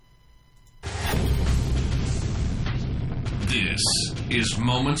This is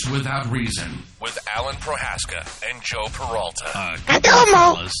Moments Without Reason with Alan Prohaska and Joe Peralta. A couple of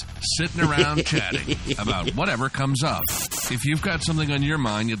fellas sitting around chatting about whatever comes up. If you've got something on your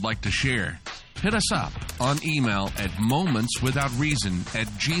mind you'd like to share, hit us up on email at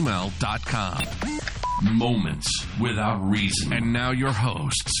momentswithoutreason@gmail.com. Moments Without Reason. And now your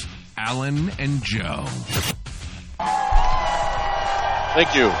hosts, Alan and Joe.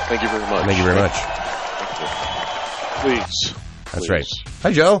 Thank you. Thank you very much. Thank you very much. Please. That's right.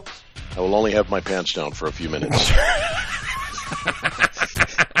 Hi, Joe. I will only have my pants down for a few minutes.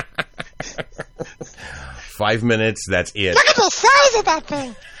 5 minutes, that's it. Look at the size of that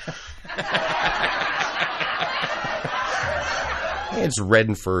thing. It's red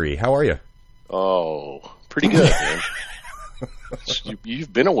and furry. How are you? Oh, pretty good, man.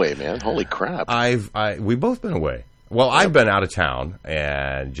 You've been away, man. Holy crap. We've both been away. Well, yep. I've been out of town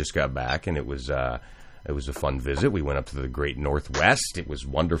and just got back, and it was a fun visit. We went up to the great Northwest. It was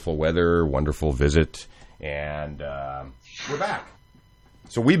wonderful weather, wonderful visit, and we're back.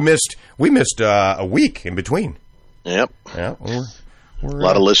 So we missed a week in between. Yep. Yeah, we're a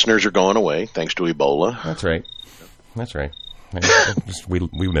lot of listeners are going away thanks to Ebola. That's right.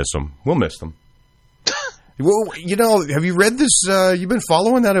 We miss them. We'll miss them. Well, have you read this? You've been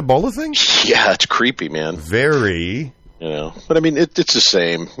following that Ebola thing? Yeah, it's creepy, man. Very. But I mean, it's the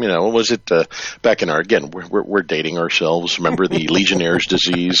same. Was it back in we're dating ourselves. Remember the Legionnaire's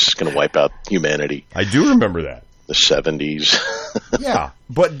disease going to wipe out humanity? I do remember that. The 70s. Yeah,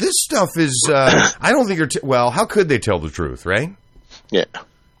 but this stuff is. I don't think how could they tell the truth, right? Yeah.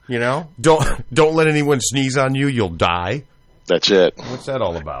 Don't let anyone sneeze on you. You'll die. That's it. What's that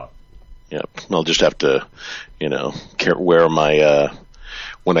all about? Yep. I'll just have to, wear my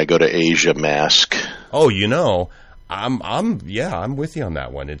when I go to Asia mask. Oh, I'm with you on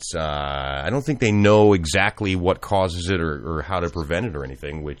that one. It's I don't think they know exactly what causes it or how to prevent it or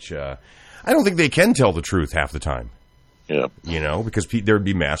anything, which I don't think they can tell the truth half the time. Yeah. Because there'd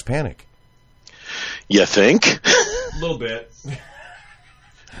be mass panic. You think? A little bit.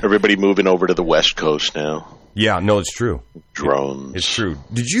 Everybody moving over to the West Coast now. Yeah, no, it's true. Drones. It's true.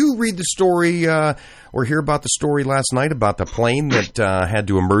 Did you read the story or hear about the story last night about the plane that had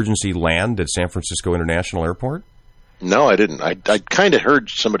to emergency land at San Francisco International Airport? No, I didn't. I kind of heard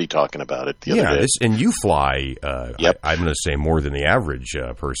somebody talking about it the other day. And you fly, yep. I'm going to say more than the average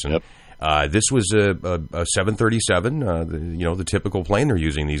person. Yep. This was a 737, the typical plane they're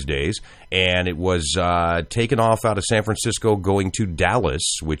using these days, and it was taken off out of San Francisco going to Dallas,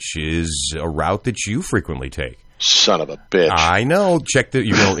 which is a route that you frequently take. Son of a bitch! I know. Check that.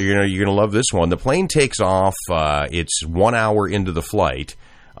 You're gonna love this one. The plane takes off. It's 1 hour into the flight,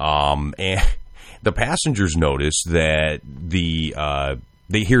 and the passengers notice that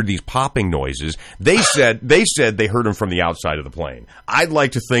they hear these popping noises. They said they heard them from the outside of the plane. I'd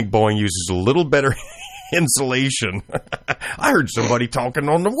like to think Boeing uses a little better insulation. I heard somebody talking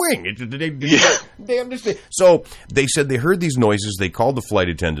on the wing. They understand. So they said they heard these noises. They called the flight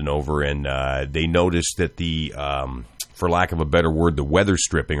attendant over, and they noticed that the, for lack of a better word, the weather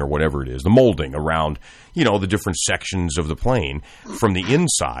stripping or whatever it is, the molding around, the different sections of the plane from the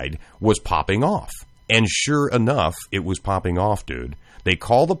inside was popping off. And sure enough, it was popping off, dude. They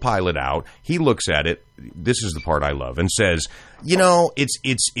call the pilot out. He looks at it. This is the part I love, and says,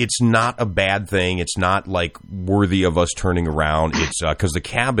 it's not a bad thing. It's not like worthy of us turning around. It's because the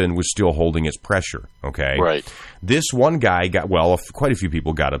cabin was still holding its pressure. Okay, right. This one guy quite a few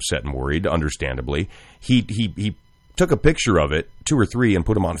people got upset and worried, understandably. He took a picture of it, 2 or 3, and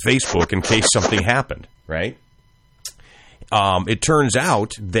put them on Facebook in case something happened. Right. It turns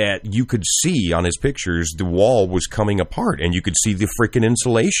out that you could see on his pictures the wall was coming apart, and you could see the freaking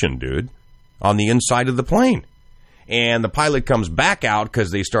insulation, dude, on the inside of the plane. And the pilot comes back out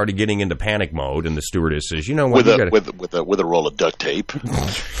because they started getting into panic mode, and the stewardess says, "You know what? With a roll of duct tape."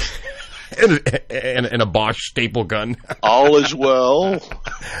 and a Bosch staple gun. All is well.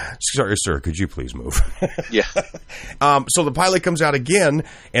 Sorry, sir, could you please move? Yeah. So the pilot comes out again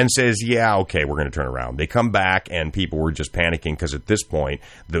and says, yeah, okay, we're going to turn around. They come back, and people were just panicking because at this point,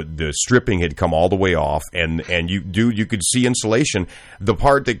 the stripping had come all the way off, and you could see insulation. The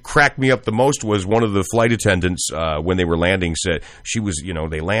part that cracked me up the most was one of the flight attendants, when they were landing, said she was,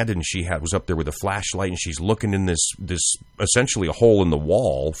 they landed, and she was up there with a flashlight, and she's looking in this essentially a hole in the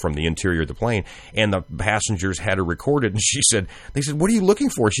wall from the interior of the plane, and the passengers had her recorded, and they said, what are you looking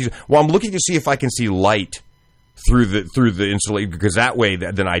for? She said, well, I'm looking to see if I can see light through the insulation, because that way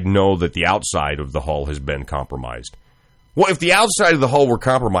then I'd know that the outside of the hull has been compromised. Well, if the outside of the hull were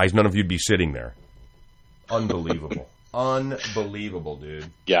compromised, none of you'd be sitting there. Unbelievable. Unbelievable, dude.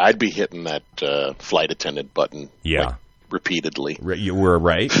 Yeah, I'd be hitting that flight attendant button. Yeah. repeatedly. You were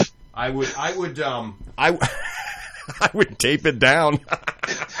right. I would tape it down.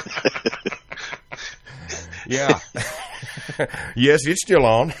 Yeah. Yes, it's still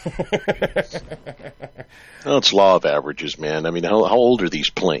on. Well, it's law of averages, man. I mean, how old are these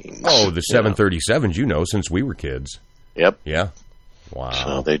planes? Oh, the 737s, since we were kids. Yep. Yeah. Wow.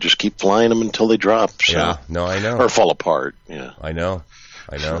 So they just keep flying them until they drop. So. Yeah. No, I know. Or fall apart. Yeah. I know.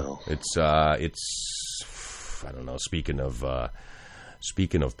 So. It's I don't know. Speaking of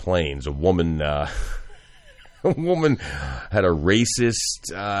planes, a woman had a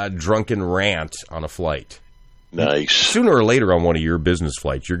racist drunken rant on a flight. Nice. Sooner or later on one of your business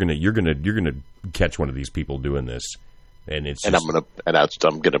flights, you're gonna catch one of these people doing this, and it's and I'm gonna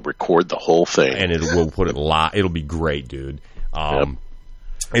record the whole thing, and we'll put it live. It'll be great, dude. Yep.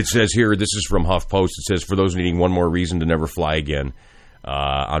 It says here, this is from HuffPost. It says, for those needing one more reason to never fly again,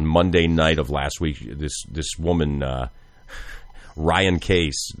 on Monday night of last week, this woman, Ryan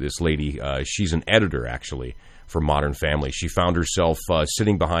Case, this lady, she's an editor actually for Modern Family. She found herself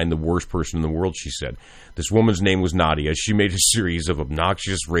sitting behind the worst person in the world, she said. This woman's name was Nadia. She made a series of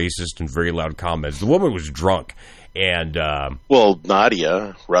obnoxious, racist, and very loud comments. The woman was drunk. And well,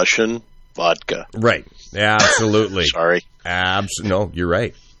 Nadia, Russian, vodka. Right. Absolutely. Sorry. No, you're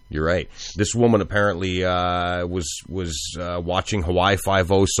right. You're right. This woman apparently was watching Hawaii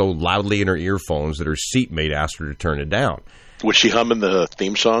Five-0 so loudly in her earphones that her seatmate asked her to turn it down. Was she humming the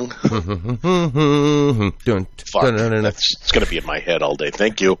theme song? Fuck. It's going to be in my head all day.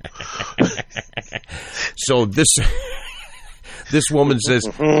 Thank you. So this woman says,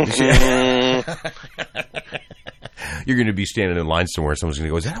 you're going to be standing in line somewhere. Someone's going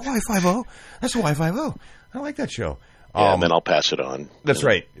to go, is that Hawaii Five-0? That's Hawaii Five-0. I like that show. And then I'll pass it on. That's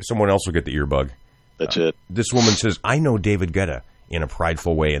right. Someone else will get the earbug. That's it. This woman says, I know David Guetta, in a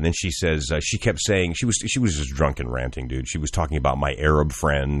prideful way, and then she says, she kept saying, she was just drunk and ranting, dude. She was talking about my Arab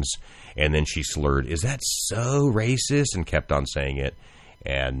friends, and then she slurred, is that so racist? And kept on saying it.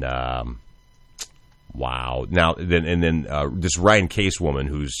 And wow. Now then, this Ryan Case woman,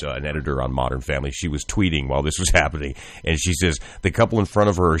 who's an editor on Modern Family, she was tweeting while this was happening, and she says the couple in front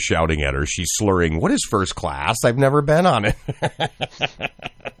of her are shouting at her. She's slurring, "What is first class? I've never been on it."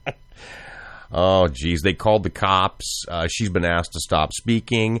 Oh, geez. They called the cops. She's been asked to stop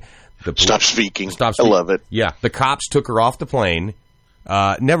speaking. Stop speaking. I love it. Yeah. The cops took her off the plane,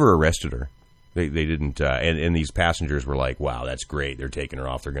 never arrested her. They didn't, and these passengers were like, wow, that's great. They're taking her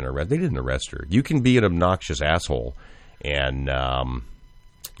off. They're going to arrest. They didn't arrest her. You can be an obnoxious asshole, and,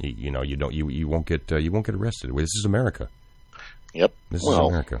 you won't get arrested. This is America. Yep. This is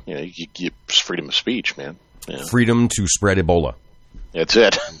America. Yeah, it's freedom of speech, man. Yeah. Freedom to spread Ebola. That's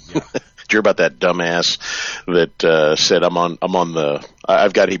it. Yeah. Did you hear about that dumbass that said,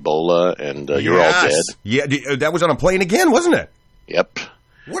 I've got Ebola and you're all dead? Yeah, that was on a plane again, wasn't it? Yep.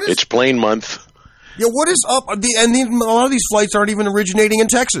 It's plane month. Yeah, what is up? A lot of these flights aren't even originating in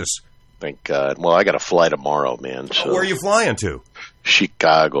Texas. Thank God. Well, I got to fly tomorrow, man. So. Where are you flying to?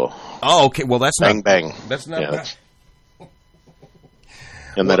 Chicago. Oh, okay. Well, that's bang, bang. That's not bad.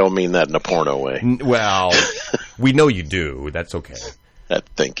 And I don't mean that in a porno way. Well, we know you do. That's okay.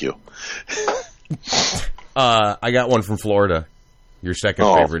 Thank you. I got one from Florida, your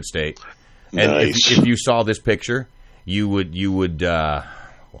second favorite state. And nice. if you saw this picture, you would know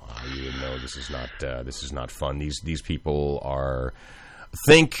this is not fun. These people are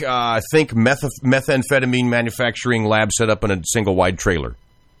think methamphetamine manufacturing lab set up in a single wide trailer.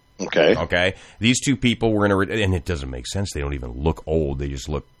 Okay. These two people were and it doesn't make sense. They don't even look old. They just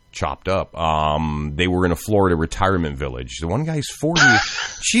look chopped up. They were in a Florida retirement village. The one guy's 40.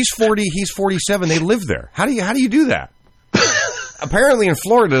 She's 40. He's 47. They live there. How do you do that? Apparently in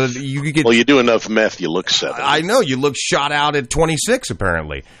Florida, you get... Well, you do enough meth, you look 70. I know. You look shot out at 26,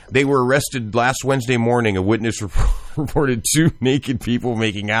 apparently. They were arrested last Wednesday morning. A witness reported two naked people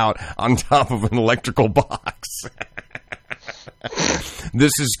making out on top of an electrical box.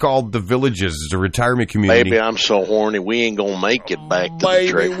 This is called The Villages. It's a retirement community. Baby, I'm so horny, we ain't going to make it back to the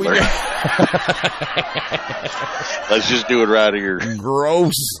trailer. Let's just do it right here.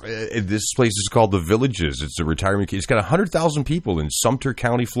 Gross. This place is called The Villages. It's a retirement community. It's got 100,000 people in Sumter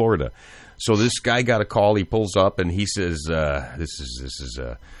County, Florida. So this guy got a call. He pulls up and he says,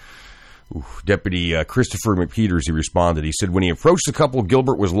 Deputy Christopher McPeters, he responded. He said, when he approached the couple,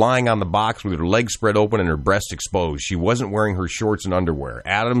 Gilbert was lying on the box with her legs spread open and her breast exposed. She wasn't wearing her shorts and underwear.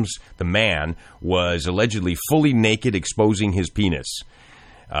 Adams, the man, was allegedly fully naked, exposing his penis.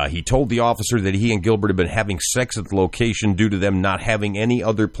 He told the officer that he and Gilbert had been having sex at the location due to them not having any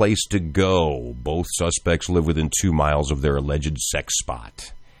other place to go. Both suspects live within 2 miles of their alleged sex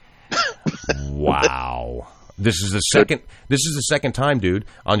spot. Wow. This is the second. This is the second time, dude.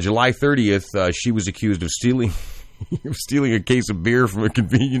 On July 30th, she was accused of stealing a case of beer from a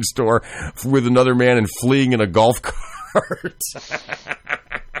convenience store with another man and fleeing in a golf cart.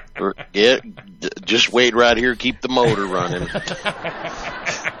 Yeah, just wait right here. Keep the motor running.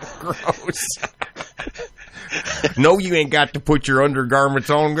 Gross. No, you ain't got to put your undergarments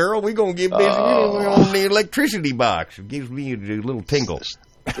on, girl. We're going to give this on the electricity box. It gives me a little tingle.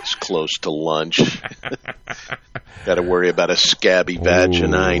 It's close to lunch. Got to worry about a scabby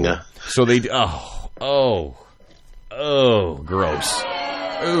vagina. So they... Oh, gross.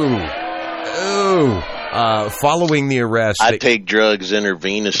 Ooh. Following the arrest... I take drugs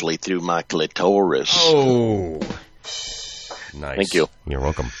intravenously through my clitoris. Oh. Nice. Thank you. You're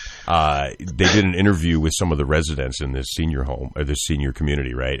welcome. They did an interview with some of the residents in this senior home, or this senior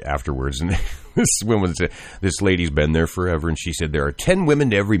community, right, afterwards. And this lady's been there forever, and she said there are 10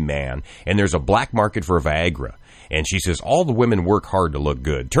 women to every man, and there's a black market for Viagra. And she says all the women work hard to look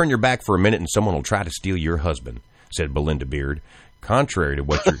good. Turn your back for a minute, and someone will try to steal your husband, said Belinda Beard. Contrary to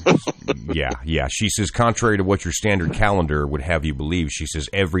what your... yeah. She says, contrary to what your standard calendar would have you believe, she says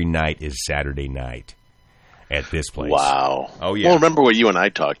every night is Saturday night at this place. Wow. Oh, yeah. Well, remember what you and I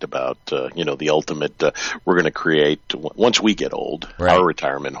talked about, the ultimate, we're going to create, once we get old, right. Our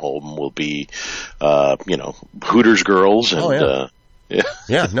retirement home will be, Hooters girls. And,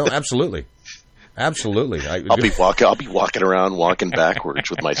 Yeah, no, absolutely. Absolutely. I'll be walking around, walking backwards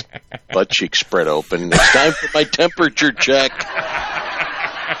with my butt cheeks spread open. It's time for my temperature check.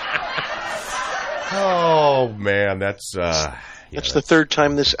 Oh, man, that's the third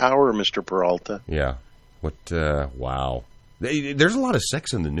time this hour, Mr. Peralta. Yeah. Wow. There's a lot of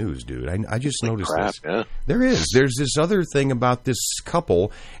sex in the news, dude. I just noticed this. Yeah. There is. There's this other thing about this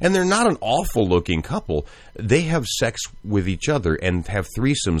couple, and they're not an awful-looking couple. They have sex with each other and have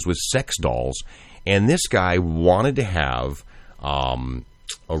threesomes with sex dolls. And this guy wanted to have a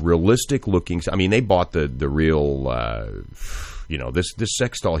realistic-looking... I mean, they bought the real... this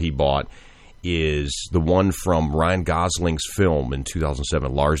sex doll he bought is the one from Ryan Gosling's film in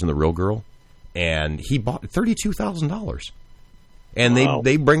 2007, Lars and the Real Girl. And he bought $32,000. And wow.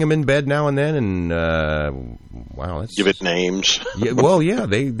 they bring him in bed now and then, and wow, that's... Give it names. Yeah, well, yeah,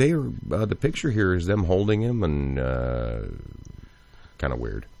 they the picture here is them holding him, and kind of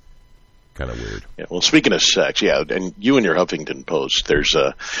weird. Yeah, well, speaking of sex, yeah, and you in your Huffington Post,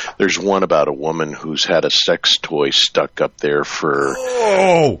 there's one about a woman who's had a sex toy stuck up there for...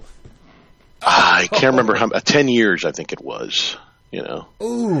 Oh! I can't remember how... 10 years, I think it was,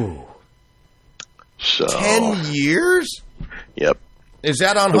 Ooh. So 10 years? Yep. Is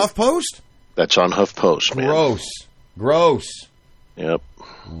that on HuffPost? That's on HuffPost, man. Gross. Yep.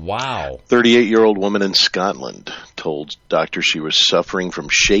 Wow. 38-year-old woman in Scotland told doctors she was suffering from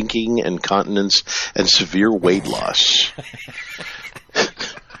shaking, incontinence, and severe weight loss.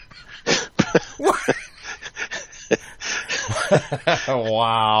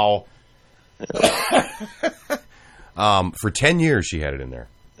 Wow. For 10 years she had it in there.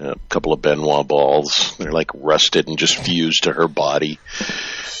 A couple of Benoit balls. They're like rusted and just fused to her body.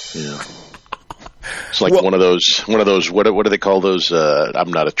 Yeah. It's like one of those. What do they call those? I'm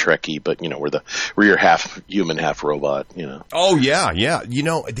not a Trekkie, but where you're half human, half robot. Oh yeah.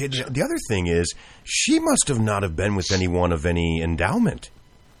 The other thing is, she must have not have been with anyone of any endowment.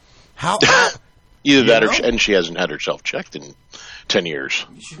 How? Either that, and she hasn't had herself checked in 10 years.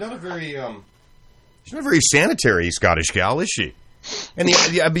 She's not a very sanitary Scottish gal, is she? And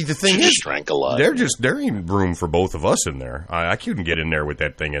the thing is, drank a lot. There ain't room for both of us in there. I couldn't get in there with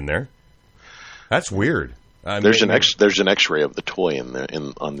that thing in there. That's weird. There's an X-ray of the toy on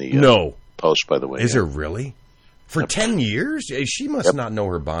the no post, by the way. Is there really? For 10 years, she must not know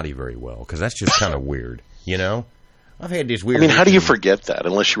her body very well, because that's just kind of weird. I've had this weird. I mean, how do you forget that?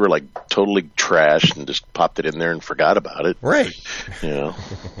 Unless you were like totally trashed and just popped it in there and forgot about it, right?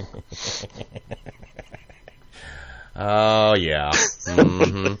 Oh, yeah.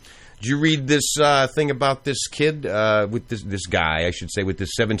 Mm-hmm. Did you read this thing about this kid with this guy, I should say, with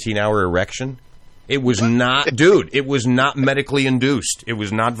this 17-hour erection? It was not, dude, it was not medically induced. It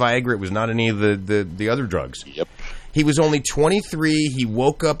was not Viagra. It was not any of the other drugs. Yep. He was only 23. He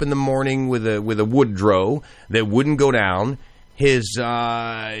woke up in the morning with a Woodrow that wouldn't go down. His dude,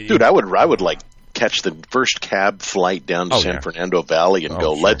 I would like catch the first cab flight down to San Fernando Valley and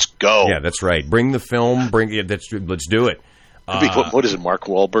go, sure. Let's go. Yeah, that's right. Bring the film. Let's do it. What is it, Mark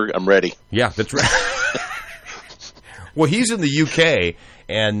Wahlberg? I'm ready. Yeah, that's right. Well, he's in the UK,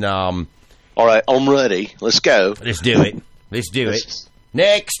 and all right, I'm ready. Let's go. Let's do it.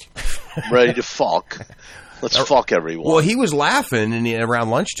 Next. I'm ready to fuck. Let's fuck everyone. Well, he was laughing, and around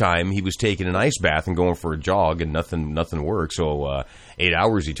lunchtime, he was taking an ice bath and going for a jog, and nothing worked. So 8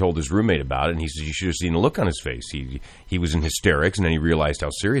 hours, he told his roommate about it, and he said, you should have seen the look on his face. He was in hysterics, and then he realized how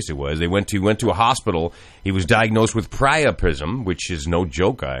serious it was. They went to a hospital. He was diagnosed with priapism, which is no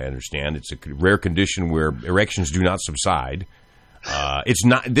joke, I understand. It's a rare condition where erections do not subside. It's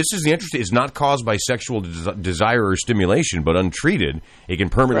not. This is the interesting. It's not caused by sexual desire or stimulation, but untreated, it can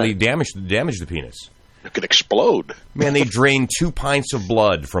permanently damage the penis. It could explode. Man, they drained 2 pints of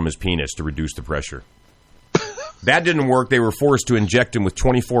blood from his penis to reduce the pressure. That didn't work. They were forced to inject him with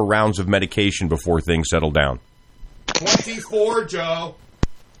 24 rounds of medication before things settled down. 24, Joe.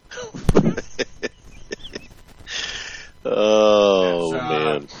 Oh,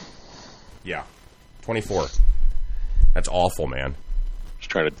 man. Yeah, 24. That's awful, man. Just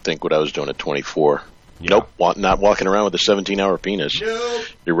trying to think what I was doing at 24. Yeah. Nope, not walking around with a 17-hour penis. Nope.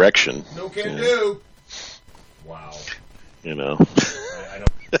 Erection. No can do. Wow. You know. I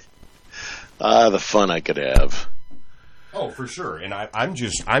don't... the fun I could have. Oh, for sure. And I'm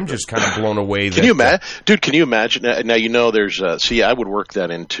just kind of blown away. Can you imagine, dude? Can you imagine? Now you know there's. See, I would work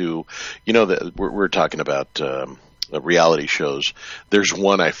that into. You know that we're talking about reality shows. There's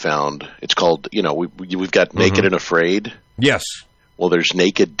one I found. It's called. You know, we've got Naked and Afraid. Yes. Well, there's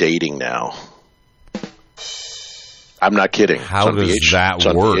naked dating now. I'm not kidding. How does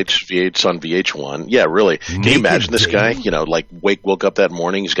that work? It's on VH1. Yeah, really. Can you imagine this guy? You know, like woke up that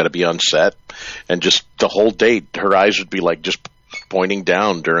morning. He's got to be on set, and just the whole date, her eyes would be like just pointing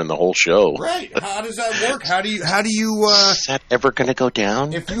down during the whole show. Right. How does that work? How do you? Is that ever going to go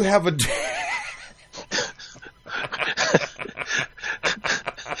down? If you have a.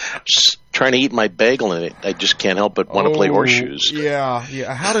 Just trying to eat my bagel, and I just can't help but want to play horseshoes. Yeah.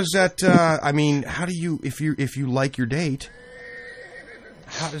 How does that? I mean, how do you if you like your date?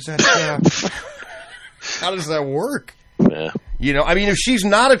 How does that? How does that work? Yeah. You know, I mean, if she's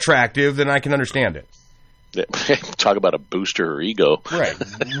not attractive, then I can understand it. Talk about a boost to her ego. Right.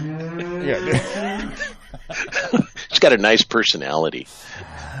 Yeah. She's got a nice personality.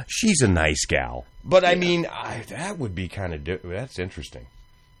 She's a nice gal. But, I mean, that would be kind of... That's interesting.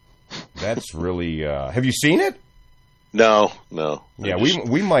 That's really... have you seen it? No. Yeah,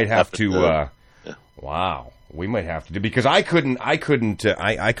 we might have to... Wow. We might have to... Because I couldn't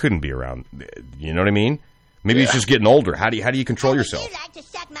be around. You know what I mean? Maybe it's just getting older. How do you control yourself? You like to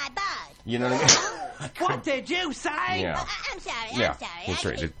suck my balls. You know what I mean? What did you say? Yeah. I'm sorry. Yeah, I'm sorry. that's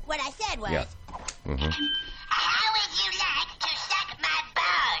right. Actually, what I said was... Yeah. Mm-hmm. How would you like to suck my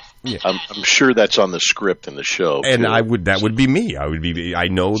balls? Yeah. I'm sure that's on the script in the show. And too. that would be me. I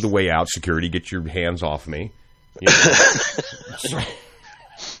know the way out. Security, get your hands off me. You know?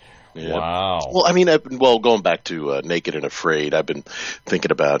 Yeah. Wow. Well, I mean, going back to Naked and Afraid, I've been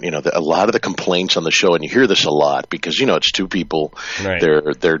thinking about, you know, a lot of the complaints on the show, and you hear this a lot because, you know, it's two people. Right.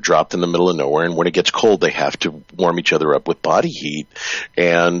 They're dropped in the middle of nowhere, and when it gets cold, they have to warm each other up with body heat.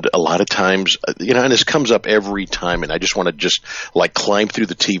 And a lot of times, you know, and this comes up every time, and I just want to just like climb through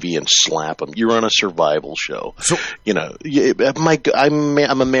the TV and slap them. You're on a survival show. So, you know,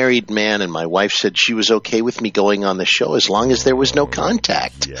 I'm a married man, and my wife said she was okay with me going on the show as long as there was no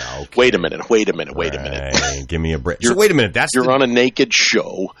contact. Yeah. Okay. Wait a minute. Right. Give me a break. So wait a minute. You're on a naked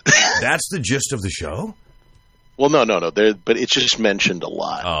show. That's the gist of the show? Well, no. But it's just mentioned a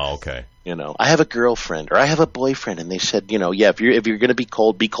lot. Oh, okay. You know, I have a girlfriend or I have a boyfriend, and they said, you know, yeah, if you're going to be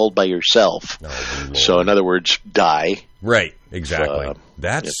cold by yourself. Oh, so, in other words, die. Right. Exactly.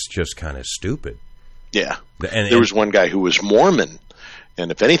 That's just kind of stupid. Yeah. And there was one guy who was Mormon, and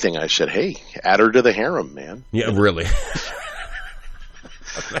if anything, I said, hey, add her to the harem, man. Yeah, really.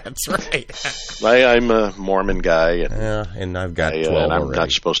 That's right. I'm a Mormon guy, and I've got 12 and I'm already. not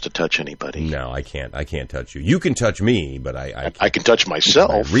supposed to touch anybody. No, I can't. I can't touch you. You can touch me, but I can touch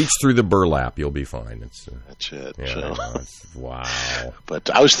myself. Reach through the burlap, you'll be fine. That's it. Yeah, wow. But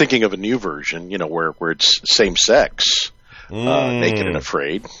I was thinking of a new version, you know, where it's same sex. Naked and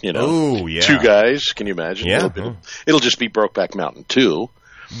Afraid, you know. Ooh, yeah. Two guys, can you imagine? Yeah. It'll just be Brokeback Mountain 2.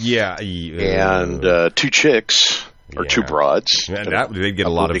 Yeah. And two chicks. Or two broads. Yeah, they'd get a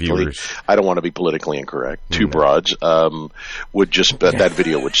lot of viewers. I don't want to be politically incorrect. Two broads would just that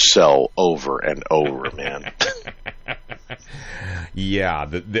video would sell over and over, man. Yeah,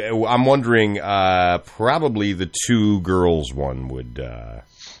 I'm wondering. Probably the two girls one would.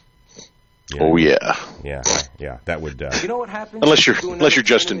 Oh yeah. Yeah. That would. You know what happens? Unless you're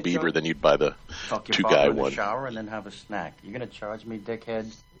Justin Bieber, then you'd buy the two guy one. Shower and then have a snack. You're gonna charge me,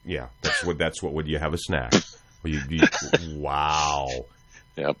 dickhead? Yeah, that's what. Would you have a snack? Wow.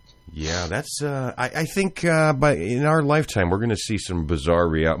 Yep. Yeah, that's. I think in our lifetime we're going to see some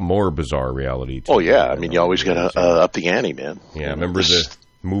more bizarre reality. Oh yeah, I mean you always got to up the ante, man. Yeah, remember the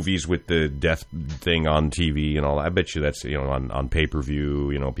movies with the death thing on TV and all that? I bet you that's on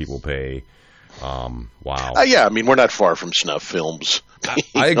pay-per-view. People pay. Wow. Yeah, I mean we're not far from snuff films.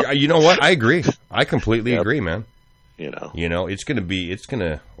 You know what? I agree. I completely agree, man. It's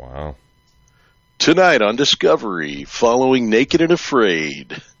gonna. Wow. Tonight on Discovery, following Naked and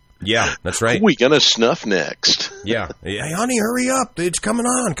Afraid. Yeah, that's right. Who we gonna snuff next? Yeah. Hey, honey, hurry up. It's coming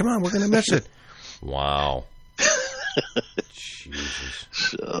on. Come on, we're going to miss it. Wow. Jesus.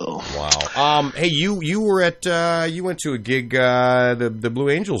 So. Wow. Hey, you were you went to a gig, the Blue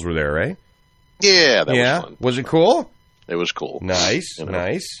Angels were there, right? Yeah, that was fun. Was it cool? It was cool. Nice,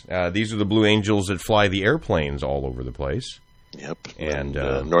 nice. These are the Blue Angels that fly the airplanes all over the place. Yep. And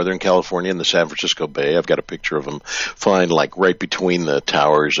Northern California and the San Francisco Bay. I've got a picture of them flying like right between the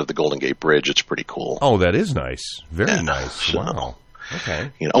towers of the Golden Gate Bridge. It's pretty cool. Oh, that is nice. Very nice. So, wow.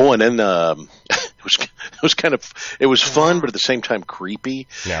 Okay. And then it was fun, but at the same time creepy.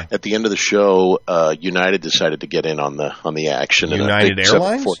 Yeah. At the end of the show, United decided to get in on the action. United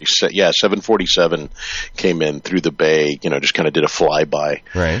Airlines? 747 came in through the bay. Just kind of did a flyby.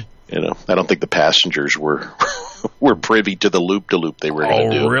 Right. I don't think the passengers were privy to the loop-de-loop they were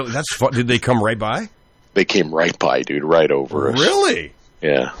going to do. Oh, really? That's fun. Did they come right by? They came right by, dude, right over us. Really?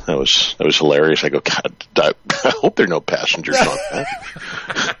 Yeah, that was hilarious. I go, God, I hope there are no passengers on that.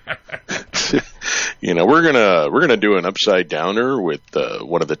 We're gonna do an upside downer with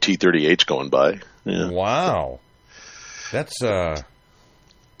one of the T-38s going by. Yeah. Wow, that's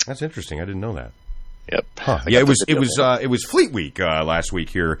interesting. I didn't know that. Yep. Huh. Yeah, it was Fleet Week last week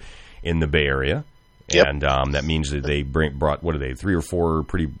here in the Bay Area. Yep. And that means that they brought, what are they, 3 or 4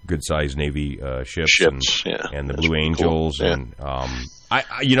 pretty good-sized Navy ships and the Blue Angels. Cool. And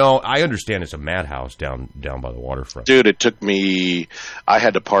I understand it's a madhouse down by the waterfront. Dude, it took me – I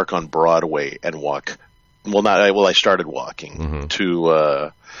had to park on Broadway and walk – I started walking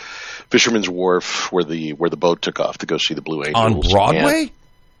to Fisherman's Wharf where the boat took off to go see the Blue Angels. On Broadway?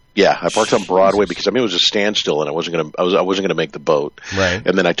 Yeah, I parked on Broadway because it was a standstill and I wasn't gonna make the boat. Right.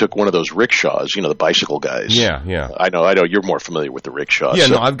 And then I took one of those rickshaws, the bicycle guys. Yeah, yeah. I know. You're more familiar with the rickshaws. Yeah,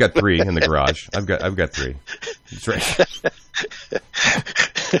 so. No, I've got 3 in the garage. I've got 3. That's right.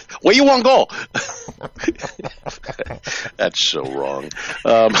 Where you want to go? That's so wrong.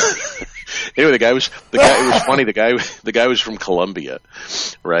 Anyway, it was funny. The guy was from Colombia,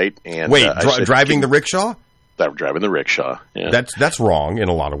 right? And wait, driving the rickshaw? Driving the rickshaw. Yeah. That's wrong in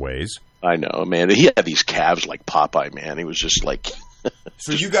a lot of ways. I know, man. He had these calves like Popeye, man. He was just like.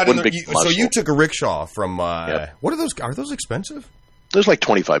 So you got you took a rickshaw from. Yep. What are those? Are those expensive? It was like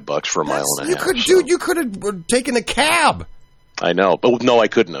 $25 for a mile and a half. You could have taken a cab. I know, but no, I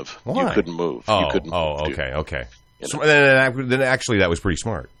couldn't have. Why? You couldn't move. Oh, you couldn't move, okay. So, then actually, that was pretty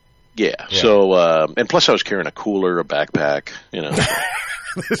smart. Yeah. So, and plus, I was carrying a cooler, a backpack.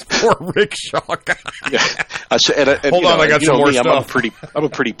 This poor rickshaw guy. Yeah. Hold on, I got some more stuff. I'm a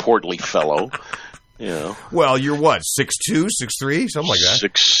pretty portly fellow. Well, you're what, 6'2", 6'3", something like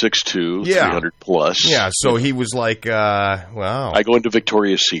that. 6'2", 300 plus. Yeah, so he was like, wow. I go into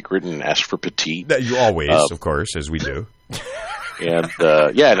Victoria's Secret and ask for petite. That you always, of course, as we do. And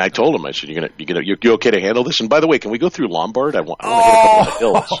and I told him, I said, you okay to handle this? And by the way, can we go through Lombard? I want to hit a couple of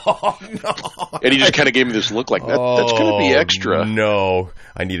hills. Oh, no. And he just kind of gave me this look like, that's going to be extra. No,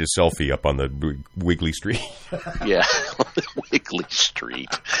 I need a selfie up on the Wiggly Street. Yeah, Wiggly Street.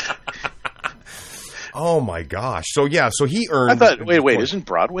 Oh my gosh! So he earned. I thought, wait, isn't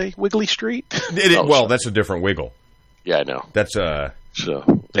Broadway Wiggly Street? That's a different Wiggle. Yeah, I know. That's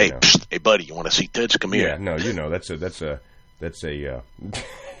So hey, hey, buddy, you want to see tits? Come here. Yeah, no, that's a.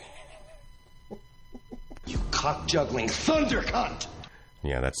 You cock juggling thunder cunt.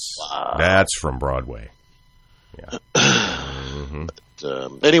 Yeah, that's from Broadway. Yeah.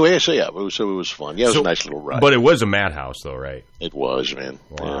 Anyway, so it was fun. Yeah, it was a nice little ride. But it was a madhouse, though, right? It was, man.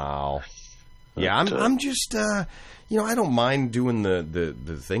 Wow. Yeah, I'm just, I don't mind doing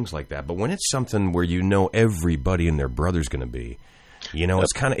the things like that. But when it's something where everybody and their brother's going to be,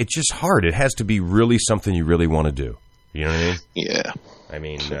 it's just hard. It has to be really something you really want to do. You know what I mean? Yeah. I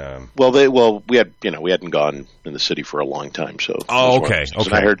mean, we hadn't gone in the city for a long time, so. Oh, okay.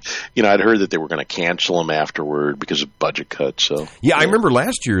 And I'd heard that they were going to cancel them afterward because of budget cuts. So. Yeah, I remember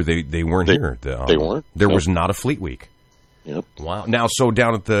last year they weren't here. They weren't. There was not a Fleet Week. Yep. Wow. Now, so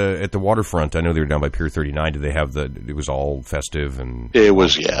down at the waterfront, I know they were down by Pier 39. Did they have it was all festive and? It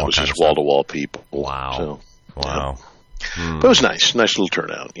was just wall to wall people. Wow. So, wow. But it was nice little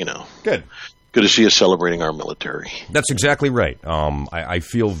turnout. Good. Good to see us celebrating our military. That's exactly right. I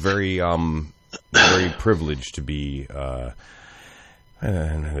feel very very privileged to be.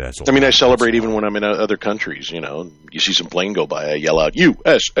 That's I mean, I celebrate even when I'm in other countries. You know, you see some plane go by, I yell out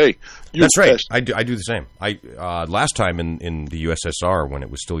USA. That's right. I do the same. Last time in the USSR when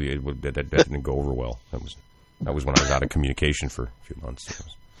it was still that didn't go over well. That was when I was out of communication for a few months.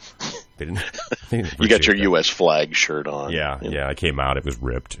 They didn't you got your that. U.S. flag shirt on. Yeah, yeah. I came out. It was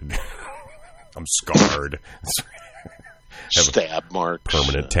ripped. I'm scarred. Stab marks.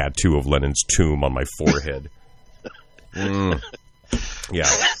 Permanent tattoo of Lenin's tomb on my forehead. Yeah.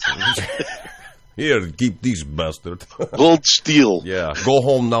 Here, keep these bastards. Hold still. Yeah. Go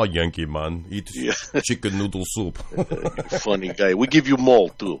home now, Yankee man. Eat chicken noodle soup. Funny guy. We give you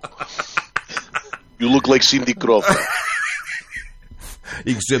malt, too. You look like Cindy Crawford.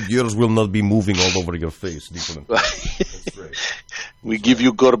 Except yours will not be moving all over your face. That's right. We give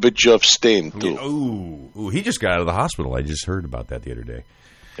you Gorbachev stain, too. Ooh, he just got out of the hospital. I just heard about that the other day.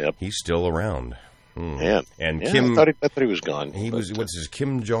 Yep. He's still around. Man. And yeah, Kim... I thought he was gone. What's his...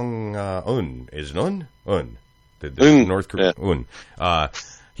 Kim Jong-un. Is it Un? Un. The North Korea... Yeah. Un.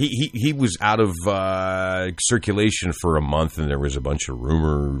 He was out of circulation for a month, and there was a bunch of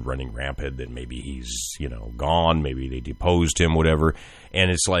rumor running rampant that maybe he's, gone, maybe they deposed him, whatever. And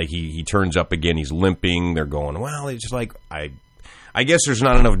it's like he turns up again, he's limping. They're going, well, it's just like, I guess there's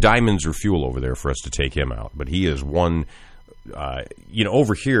not enough diamonds or fuel over there for us to take him out. But he is one,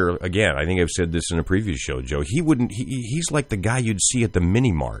 over here, again, I think I've said this in a previous show, Joe, he's like the guy you'd see at the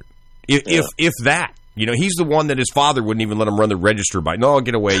mini mart. If that. He's the one that his father wouldn't even let him run the register by. No,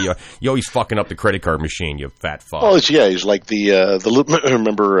 get away. You always fucking up the credit card machine, you fat fuck. Oh, he's like the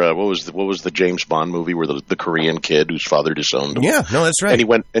remember, what was the James Bond movie where the Korean kid whose father disowned him? Yeah, no, that's right. And he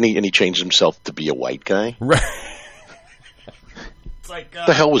went, and he changed himself to be a white guy? Right. It's like, what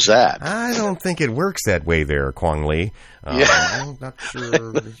the hell was that? I don't think it works that way there, Kwong Lee. I'm not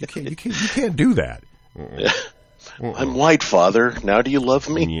sure. You can't do that. Yeah. I'm white, Father. Now do you love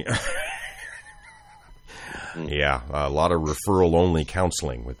me? Yeah. Yeah, a lot of referral-only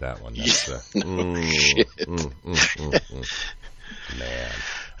counseling with that one. That's, Shit. Man.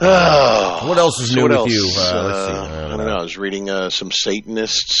 What else is new with you? Let's see. I don't know. I was reading some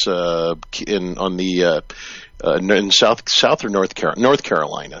Satanists in South or North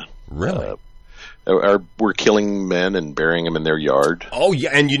Carolina. Really? We're killing men and burying them in their yard. Oh, yeah,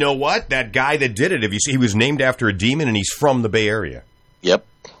 and you know what? That guy that did it, he was named after a demon, and he's from the Bay Area. Yep.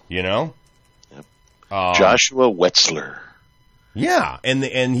 Joshua Wetzler. Yeah, and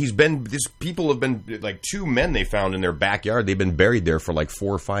people have been, like, two men they found in their backyard. They've been buried there for like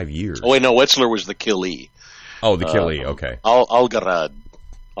 4 or 5 years. Oh, wait, no, Wetzler was the killee. Oh, the killee, okay. Algarad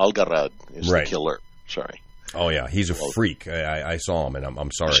is right. The killer. Sorry. Oh, yeah, he's a freak. I saw him, and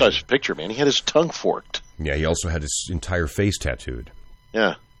I'm sorry. I saw his picture, man. He had his tongue forked. Yeah, he also had his entire face tattooed.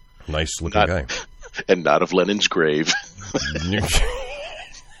 Yeah. Nice-looking guy. And not of Lenin's grave.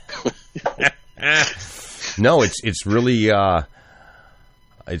 No, it's really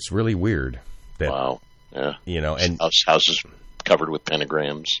weird. That, wow. Yeah. And house is covered with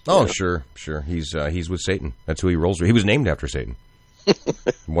pentagrams. Oh, sure. He's with Satan. That's who he rolls with. He was named after Satan.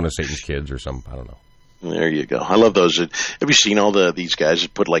 One of Satan's kids or some, I don't know. There you go. I love those. Have you seen all these guys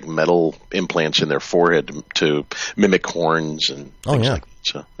that put like metal implants in their forehead to mimic horns and things like that?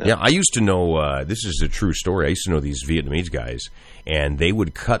 So, yeah, I used to know, this is a true story, I used to know these Vietnamese guys, and they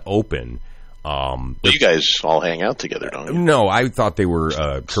would cut open... you guys all hang out together, don't you? No, I thought they were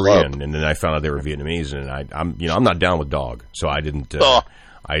Korean, and then I found out they were Vietnamese, and I'm not down with dog, so I didn't. I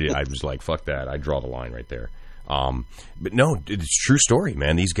was like, fuck that. I draw the line right there. But no, it's a true story,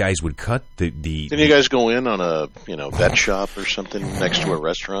 man. These guys would cut the. Didn't you guys go in on a vet shop or something next to a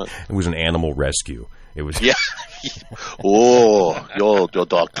restaurant? It was an animal rescue. It was Oh, your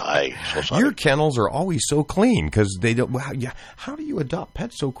dog died. So your kennels are always so clean because they don't. How do you adopt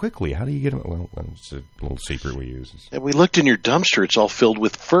pets so quickly? How do you get them? Well, it's a little secret we use. Yeah, we looked in your dumpster; it's all filled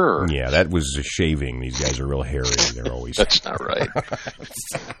with fur. Yeah, that was a shaving. These guys are real hairy. They're always. That's not right.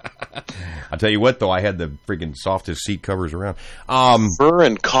 I'll tell you what, though, I had the freaking softest seat covers around. Fur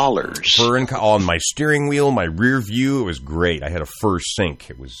and collars. On my steering wheel, my rear view. It was great. I had a fur sink.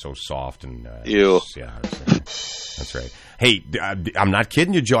 It was so soft and. Ew. Yeah, that's right. Hey, I'm not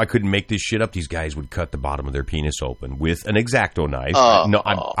kidding you, Joe. I couldn't make this shit up. These guys would cut the bottom of their penis open with an X-Acto knife. No,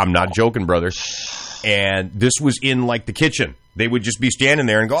 I'm not joking, brother. And this was in, like, the kitchen. They would just be standing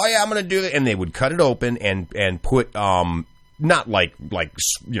there and go, oh, yeah, I'm going to do it. And they would cut it open and put not like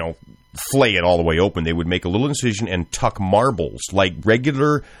flay it all the way open. They would make a little incision and tuck marbles, like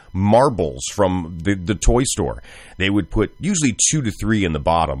regular marbles from the toy store. They would put usually 2 to 3 in the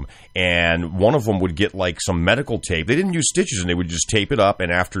bottom, and one of them would get like some medical tape. They didn't use stitches, and they would just tape it up,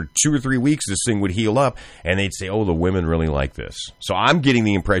 and after 2 or 3 weeks, this thing would heal up, and they'd say, oh, the women really like this. So I'm getting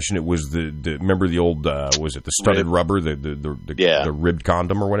the impression it was the remember the old, was it the studded rubber, the ribbed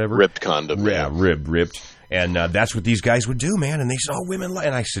condom or whatever? Ribbed condom. Yeah, ribbed. And that's what these guys would do, man. And they said, oh, women like...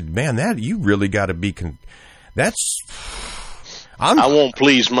 And I said, man, you really got to be... I won't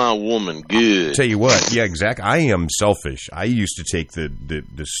please my woman good. Tell you what, yeah, exactly. I am selfish. I used to take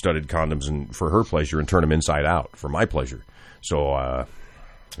the studded condoms for her pleasure and turn them inside out for my pleasure. So,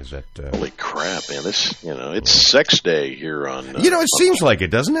 is that... Holy crap, man. This, it's sex day here on... it seems like it,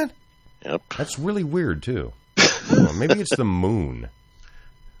 doesn't it? Yep. That's really weird, too. Oh, maybe it's the moon.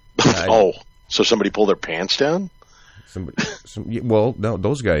 So somebody pulled their pants down? Well, no,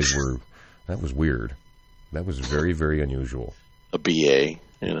 those guys were... That was weird. That was very, very unusual. A BA,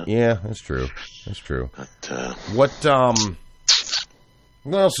 Yeah, that's true. That's true. But, what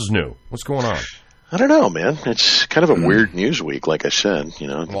else is new? What's going on? I don't know, man. It's kind of a weird news week, like I said.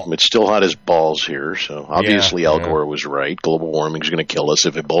 It's still hot as balls here, so obviously Al Gore was right. Global warming is going to kill us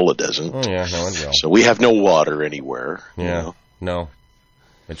if Ebola doesn't. Oh, yeah, no, it will. So we have no water anywhere. Yeah, no.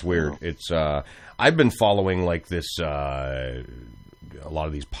 It's weird. It's I've been following like this a lot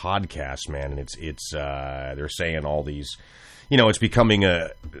of these podcasts, man, and it's they're saying all these, it's becoming I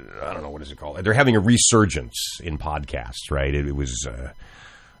don't know, what is it called? They're having a resurgence in podcasts, right? It was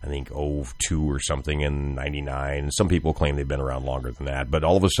I think 2002 or something in 99. Some people claim they've been around longer than that, but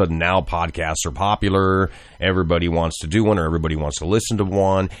all of a sudden now podcasts are popular. Everybody wants to do one, or everybody wants to listen to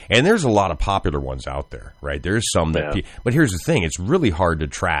one, and there's a lot of popular ones out there, right? There's some that, but here's the thing: it's really hard to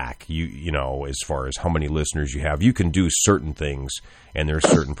track. As far as how many listeners you have, you can do certain things, and there's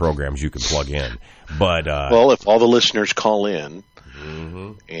certain programs you can plug in. But if all the listeners call in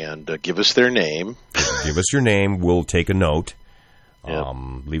and give us their name, give us your name, we'll take a note. Yep.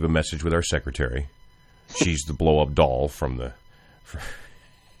 Leave a message with our secretary. She's the blow-up doll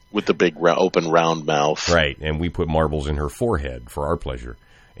with the big open round mouth, right? And we put marbles in her forehead for our pleasure,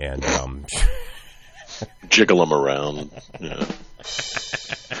 and jiggle them around. Yeah.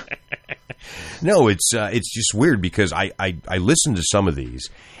 No, it's just weird because I listen to some of these,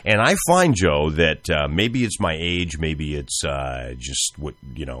 and I find, Joe, that maybe it's my age, maybe it's just what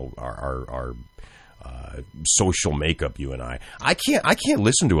our social makeup, you and I can't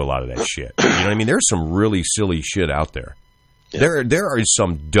listen to a lot of that shit. You know what I mean? There's some really silly shit out there. Yeah. There is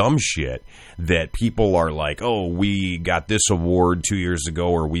some dumb shit that people are like, oh, we got this award 2 years ago,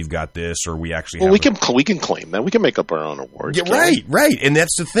 or we've got this, or we actually have we can claim that. We can make up our own awards. Yeah, right. And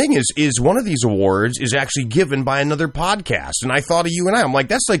that's the thing is one of these awards is actually given by another podcast. And I thought of you and I. I'm like,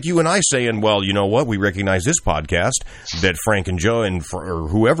 that's like you and I saying, well, you know what? We recognize this podcast that Frank and Joe or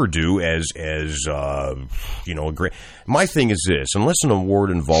whoever do as a great. My thing is this: unless an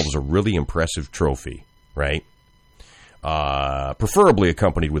award involves a really impressive trophy, right? Preferably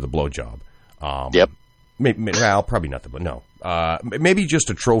accompanied with a blowjob. Yep. Probably not no. Maybe just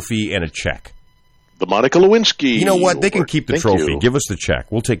a trophy and a check. The Monica Lewinsky. You know what? They can keep the Thank trophy. you. Give us the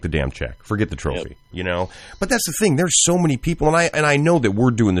check. We'll take the damn check. Forget the trophy. Yep. But that's the thing. There's so many people, and I know that we're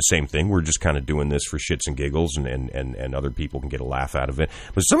doing the same thing. We're just kind of doing this for shits and giggles, and other people can get a laugh out of it.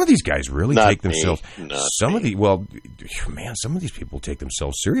 But some of these guys really take themselves. Some of these people take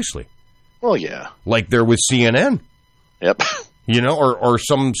themselves seriously. Well, yeah. Like they're with CNN. Yep. Or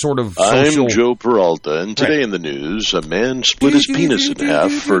some sort of social... I'm Joe Peralta, and today in the news, a man split his penis in half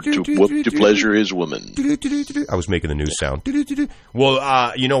to pleasure his woman. I was making the news sound.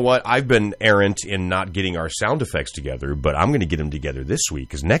 Well, you know what? I've been errant in not getting our sound effects together, but I'm going to get them together this week,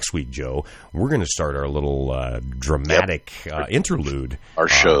 because next week, Joe, we're going to start our little dramatic interlude. Our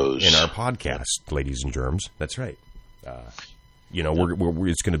shows. In our podcast, Ladies and Germs. That's right.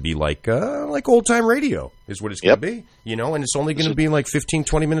 It's going to be like old-time radio is what it's going to be, and it's only going to be like 15,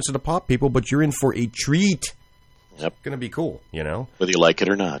 20 minutes at a pop, people, but you're in for a treat. Yep. It's going to be cool, Whether you like it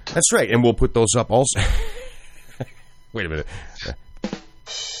or not. That's right, and we'll put those up also. Wait a minute.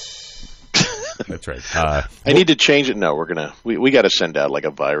 That's right. I need to change it. No, we got to send out like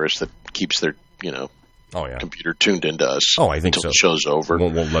a virus that keeps their, computer tuned into us. Oh, I think until so. The show's over. We'll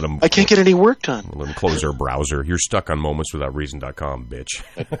let them. I can't get any work done. We'll let them close their browser. You're stuck on momentswithoutreason.com, bitch.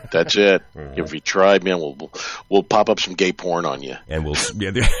 That's it. If you try, man, we'll pop up some gay porn on you. And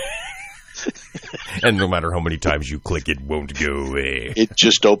and no matter how many times you click, it won't go away. It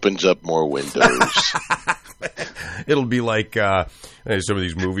just opens up more windows. It'll be like some of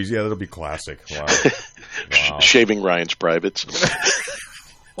these movies. Yeah, that'll be classic. Wow. Wow. Shaving Ryan's privates.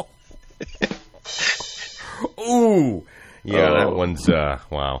 Ooh. Yeah, that one's,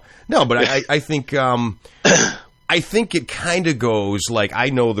 wow. No, but I think, I think it kind of goes like, I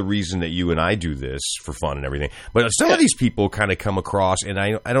know the reason that you and I do this for fun and everything, but some of these people kind of come across, and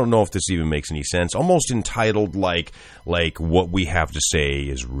I don't know if this even makes any sense, almost entitled like what we have to say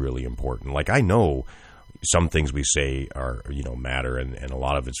is really important. Like, I know some things we say are, matter, and a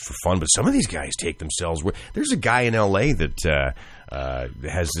lot of it's for fun, but some of these guys take themselves. There's a guy in L.A. that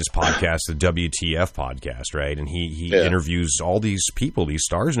has this podcast, the WTF podcast, right? And he interviews all these people, these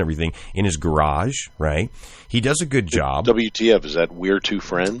stars and everything, in his garage, right? He does a good job. WTF, is that We're Two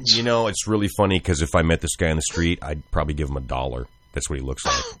Friends? It's really funny because if I met this guy on the street, I'd probably give him $1. That's what he looks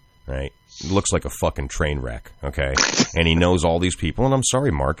like, right? He looks like a fucking train wreck, okay? And he knows all these people, and I'm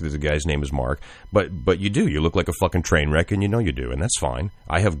sorry, Mark, the guy's name is Mark, but you do. You look like a fucking train wreck, and you know you do, and that's fine.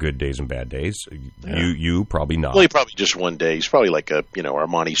 I have good days and bad days. Yeah. You probably not. Well, he probably just one day. He's probably like a,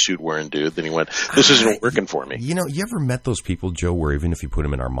 Armani suit-wearing dude. Then he went, this isn't working for me. You ever met those people, Joe, where even if you put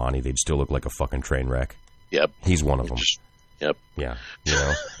them in Armani, they'd still look like a fucking train wreck? Yep. He's one of them. Yep. Yeah.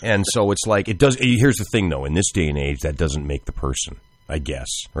 And so it's like, it does. Here's the thing, though. In this day and age, that doesn't make the person, I guess,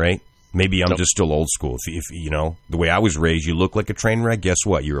 right? Maybe I'm just still old school. If the way I was raised, you look like a train wreck. Guess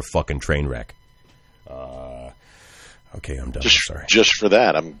what? You're a fucking train wreck. Okay, I'm done. Sorry. Just for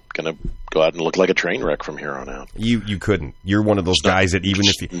that, I'm gonna go out and look like a train wreck from here on out. You couldn't. You're one of those guys that even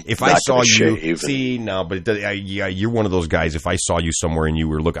if I saw you, you're one of those guys. If I saw you somewhere and you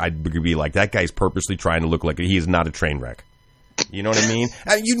were I'd be like, that guy's purposely trying to look like he is not a train wreck. You know what I mean?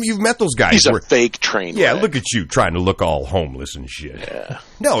 You've met those guys. He's a fake train wreck. Yeah, look at you trying to look all homeless and shit. Yeah.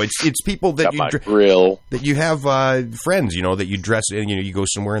 No, it's people that that you have friends, that you dress in. You go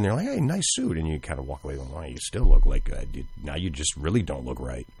somewhere and they're like, "Hey, nice suit," and you kind of walk away going, "Oh, you still look like now you just really don't look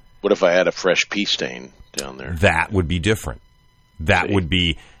right." What if I had a fresh pee stain down there? That would be different. That would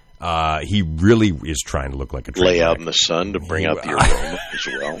be. He really is trying to look like a train lay out wreck. in the sun to bring out the aroma as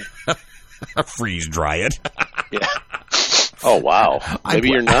well. Freeze dry it. Yeah. Oh, wow. Maybe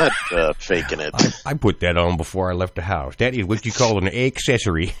you're not faking it. I put that on before I left the house. That is what you call an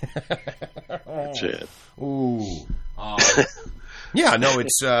accessory. That's it. Ooh. Yeah, no,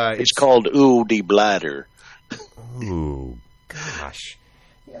 it's called Ooh de Bladder. Ooh, gosh.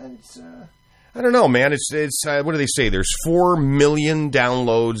 Yeah, it's I don't know, man. It's what do they say? There's 4 million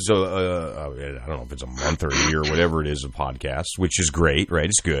downloads. I don't know if it's a month or a year, whatever it is, of podcasts, which is great, right?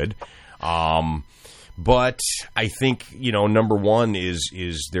 It's good. But I think, number one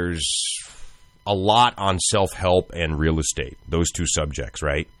is there's a lot on self-help and real estate. Those two subjects,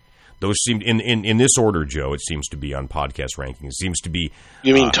 right? Those seem in this order, Joe. It seems to be on podcast rankings. It seems to be.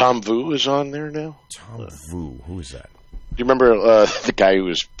 You mean Tom Vu is on there now? Tom Vu, who is that? Do you remember the guy who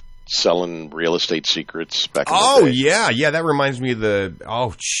was selling real estate secrets back in the day? yeah. That reminds me of the.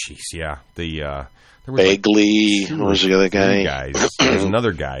 Oh, jeez, yeah. There was Bagley. What was the other guy? Guys. There's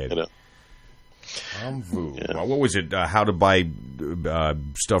another guy. Tom Vu. Yeah. What was it? How to buy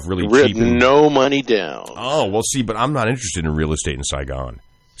stuff really cheap? No money down. Oh, well, see, but I'm not interested in real estate in Saigon,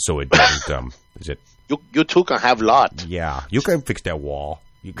 so it doesn't. Is it? You two can have lot. Yeah, you can fix that wall.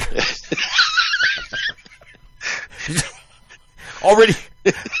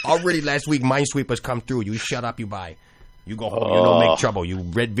 Already last week, Minesweepers come through. You shut up, you buy. You go home. You don't make trouble. You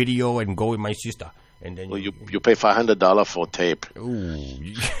read video and go with my sister, and then you pay $500 for tape. Ooh.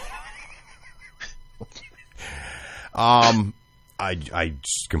 I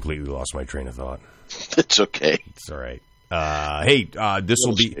just completely lost my train of thought. It's okay. It's all right. Hey, this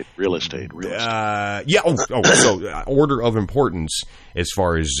will be real estate. Yeah. So order of importance as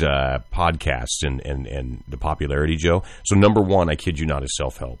far as podcasts and the popularity, Joe. So number one, I kid you not, is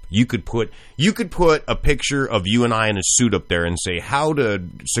self-help. You could put a picture of you and I in a suit up there and say how to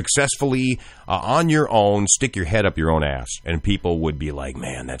successfully on your own stick your head up your own ass, and people would be like,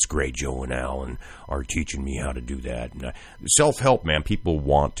 "Man, that's great. Joe and Alan are teaching me how to do that." And, self-help, man. People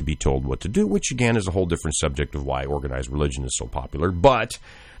want to be told what to do, which again is a whole different subject of why organized religion is so popular. But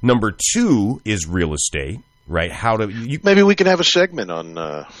number two is real estate. Right? Maybe we could have a segment on,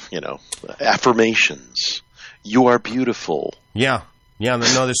 affirmations. You are beautiful. Yeah. No,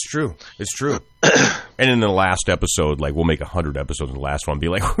 that's true. It's true. And in the last episode, we'll make 100 episodes in the last one, be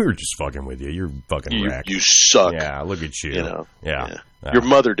like, we were just fucking with you. You're fucking wrecked. You suck. Yeah, look at you. Yeah. Your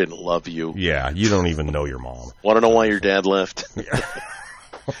mother didn't love you. Yeah, you don't even know your mom. Want to know why your dad left?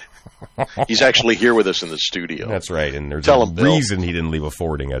 He's actually here with us in the studio. That's right, and there's a reason he didn't leave a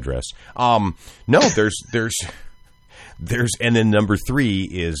forwarding address. No, there's And then number 3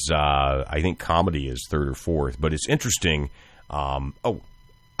 is, I think comedy is 3rd or 4th, but it's interesting.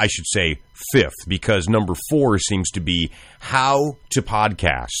 I should say 5th, because number 4 seems to be how to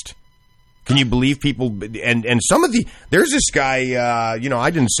podcast. Can you believe people? And some of there's this guy, I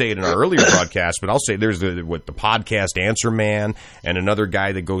didn't say it in our earlier broadcast, but I'll say there's the podcast answer man, and another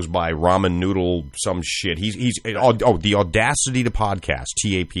guy that goes by ramen noodle some shit. He's the Audacity to Podcast,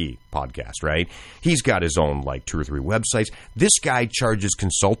 TAP podcast, right? He's got his own like 2 or 3 websites. This guy charges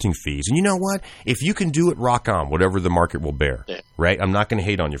consulting fees, and you know what? If you can do it, rock on, whatever the market will bear, right? I'm not going to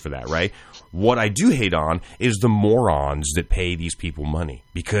hate on you for that, right? What I do hate on is the morons that pay these people money.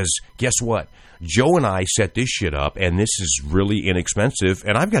 Because guess what? Joe and I set this shit up, and this is really inexpensive,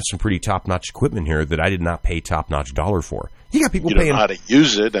 and I've got some pretty top-notch equipment here that I did not pay top-notch dollar for. You got people you don't paying... know how to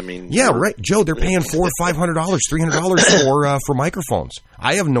use it. I mean... Yeah, right. Joe, they're paying $400, $500, $300 for microphones.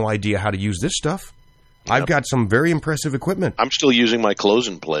 I have no idea how to use this stuff. Yep. I've got some very impressive equipment. I'm still using my close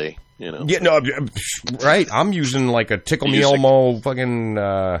and play, you know. Yeah, no, right. I'm using like a Tickle Me Elmo fucking...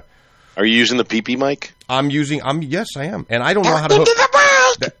 Are you using the PP mic? Yes, I am. And I don't know how to hook.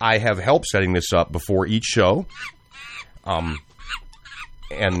 I have help setting this up before each show.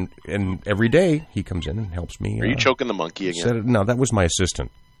 And every day he comes in and helps me. Are you choking the monkey again? No, that was my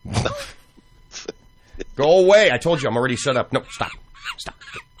assistant. Go away. I told you I'm already set up. No, stop.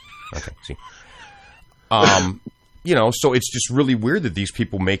 Okay, see. So it's just really weird that these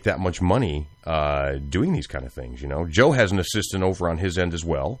people make that much money doing these kind of things, you know. Joe has an assistant over on his end as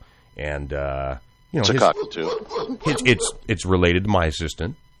well. And it's a cockatoo. It's related to my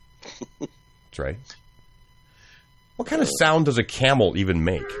assistant. That's right. What kind of sound does a camel even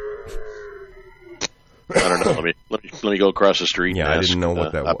make? I don't know. Let me go across the street. Yeah, and I didn't know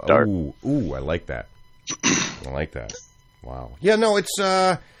what that was. Ooh, I like that. Wow. Yeah, no, it's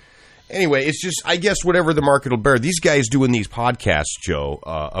anyway, it's just, I guess, whatever the market will bear. These guys doing these podcasts, Joe,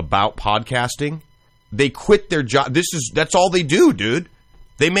 about podcasting, they quit their job. That's all they do, dude.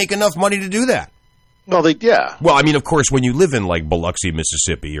 They make enough money to do that. Well, Well, I mean, of course, when you live in like Biloxi,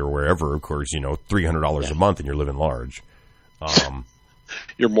 Mississippi, or wherever, of course, $300 a month, and you're living large.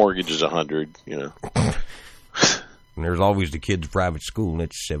 Your mortgage is $100. You know. And there's always the kids' private school, and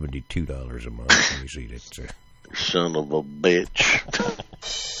it's $72 a month. Let me see that. Son of a bitch.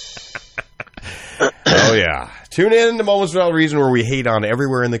 Oh yeah, tune in to Moments Without Reason, where we hate on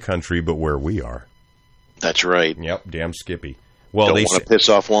everywhere in the country, but where we are. That's right. Yep, damn Skippy. Well, don't want to piss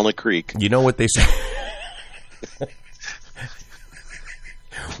off Walnut Creek. You know what they say?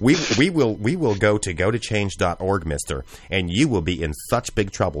 we will go to change.org, mister, and you will be in such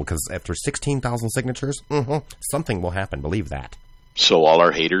big trouble because after 16,000 signatures, something will happen. Believe that. So all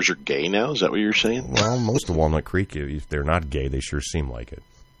our haters are gay now? Is that what you're saying? Well, most of Walnut Creek, if they're not gay, they sure seem like it.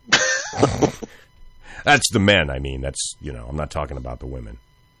 That's the men. I mean, that's I'm not talking about the women.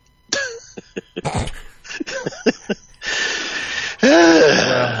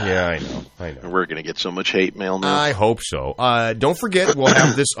 Yeah, I know. We're going to get so much hate mail now. I hope so. Don't forget, we'll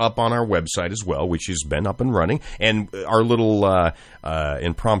have this up on our website as well, which has been up and running. And our little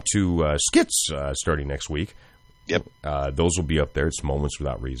impromptu skits starting next week. Yep. Those will be up there. It's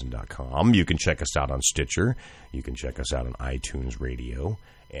momentswithoutreason.com. You can check us out on Stitcher. You can check us out on iTunes Radio.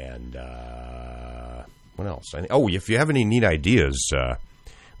 And what else? If you have any neat ideas,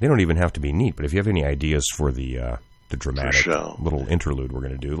 they don't even have to be neat, but if you have any ideas for the dramatic little interlude we're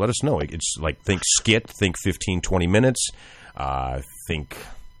going to do, let us know. It's like, think skit, think 15, 20 minutes, think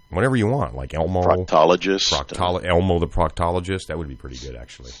whatever you want, like Elmo. Proctologist. Elmo the proctologist. That would be pretty good,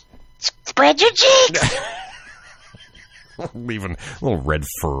 actually. Spread your cheeks! Leaving a little red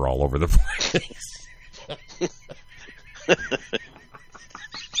fur all over the place.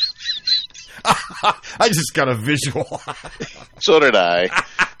 I just got a visual. So did I.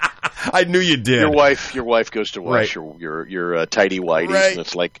 I knew you did. Your wife goes to wash your tidy whities, and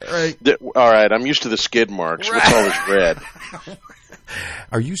it's like, all right, I'm used to the skid marks. Right. What's all this red?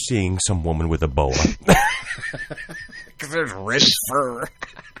 Are you seeing some woman with a boa? Because there's red fur.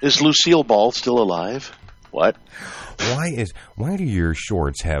 Is Lucille Ball still alive? What? Why do your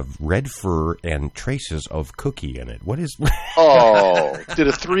shorts have red fur and traces of cookie in it? What is? Oh, did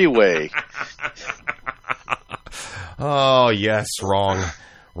a 3-way. Oh yes,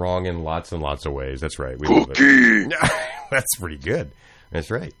 wrong in lots and lots of ways. That's right. We cookie. That's pretty good.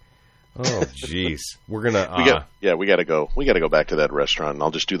 That's right. Oh jeez, we're gonna. We gotta go. We gotta go back to that restaurant, and I'll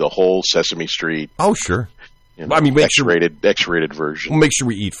just do the whole Sesame Street. Oh sure. I mean, X-rated version. We'll make sure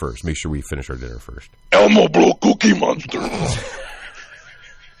we eat first. Make sure we finish our dinner first. Elmo Blow Cookie Monster.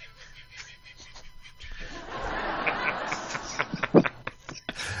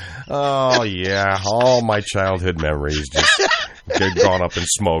 Oh, yeah. All my childhood memories just get gone up in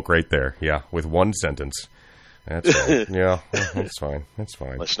smoke right there. Yeah, with one sentence. That's right. Yeah, that's fine. That's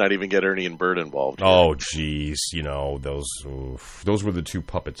fine. Let's not even get Ernie and Bert involved here. Oh, jeez. You know, those were the two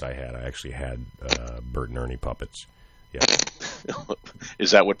puppets I had. I actually had Bert and Ernie puppets. Yeah.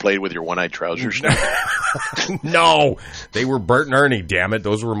 Is that what played with your one-eyed trousers? No, they were Bert and Ernie, damn it.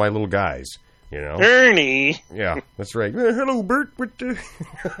 Those were my little guys, you know. Ernie! Yeah, that's right. Hello, Bert.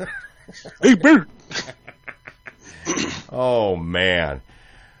 Hey, Bert! Oh, man.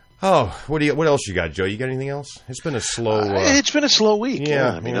 Oh, what else you got, Joe? You got anything else? It's been a slow... it's been a slow week.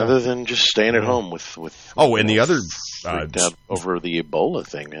 Yeah, I mean, other than just staying at home with oh, and the other... freaked out over the Ebola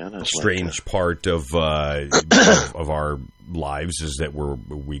thing, man. It's strange part of our lives is that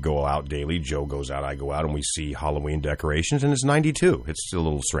we go out daily. Joe goes out, I go out, and we see Halloween decorations, and it's 92. It's a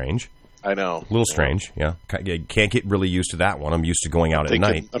little strange. I know. A little strange, yeah. Can't get really used to that one. I'm used to going out at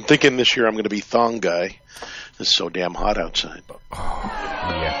night. I'm thinking this year I'm going to be thong guy. It's so damn hot outside. Oh,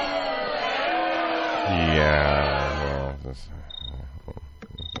 yeah. Yeah. Well,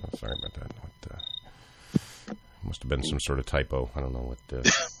 sorry about that. Must have been some sort of typo. I don't know what.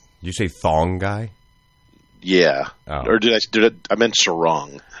 Did you say thong guy? Yeah. Oh. Or did I meant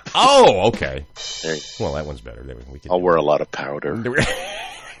sarong. Oh, okay. There, well, that one's better. I'll wear a lot of powder.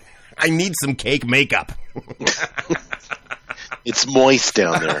 I need some cake makeup. It's moist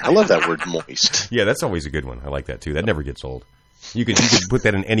down there. I love that word, moist. Yeah, that's always a good one. I like that too. That never gets old. You can put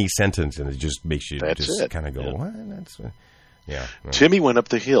that in any sentence, and it just makes you kind of go, yeah. What? That's yeah. Timmy went up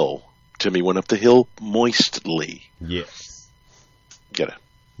the hill. Moistly. Yeah. Get it?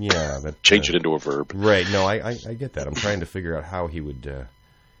 Yeah. Change it into a verb. Right. No, I get that. I'm trying to figure out how he would.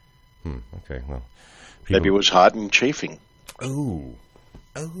 Okay. Well, maybe it was hot and chafing. Oh.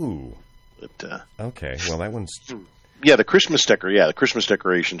 But, okay. Well, that one's. Yeah, the Christmas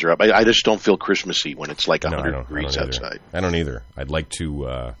decorations are up. I just don't feel Christmassy when it's like 100 degrees outside. I don't either. I'd like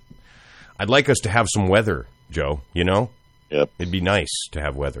us to have some weather, Joe. You know. Yep. It'd be nice to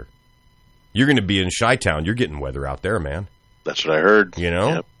have weather. You're going to be in Chi-Town. You're getting weather out there, man. That's what I heard. You know?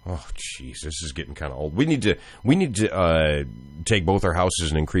 Yep. Oh, jeez, this is getting kind of old. We need to take both our houses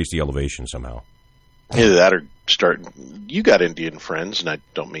and increase the elevation somehow. Either that or start. You got Indian friends, and I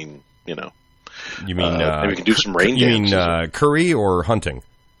don't mean, you know. You mean maybe we can do some rain dances. You mean curry or hunting?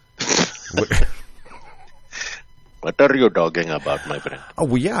 What are you talking about, my friend? Oh,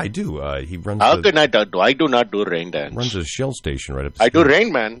 well, yeah, I do. He runs. How can I do? I do not do rain dance. Runs a shell station right up the street. I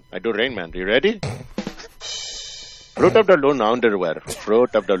do Rain Man. You ready? Fruit of the Loom underwear.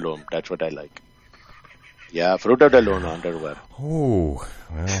 Fruit of the Loom. That's what I like. Yeah, Fruit of the Loom underwear. Oh,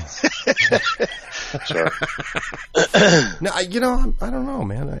 well. Sorry. No, I don't know,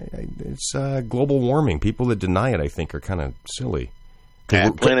 man. It's global warming. People that deny it, I think, are kind of silly.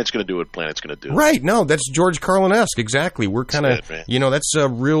 Planet's going to do what Planet's going to do. Right. No, that's George Carlin-esque. Exactly. We're kind of, that's a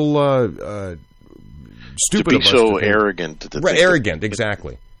real stupid to of be us so to think. arrogant. Right, arrogant,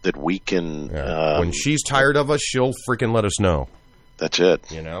 exactly. That we can... when she's tired of us, she'll freaking let us know. That's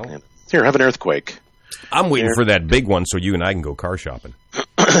it. You know? Here, have an earthquake. I'm waiting for that big one so you and I can go car shopping.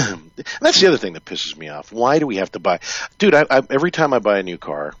 That's the other thing that pisses me off. Why do we have to buy... Dude, every time I buy a new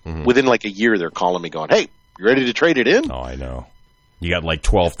car, within like a year, they're calling me going, hey, you ready to trade it in? Oh, I know. You got like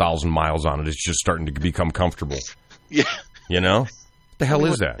 12,000 miles on it. It's just starting to become comfortable. Yeah. You know? What the hell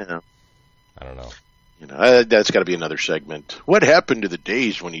is that? Yeah. I don't know. You know, that's got to be another segment. What happened to the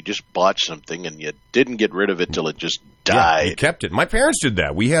days when you just bought something and you didn't get rid of it till it just died? Yeah, you kept it. My parents did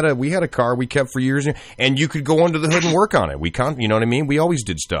that. We had a car we kept for years, and you could go under the hood and work on it. You know what I mean? We always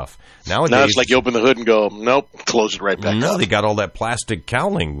did stuff. Now it's like you open the hood and go, nope, close it right back up. No, they got all that plastic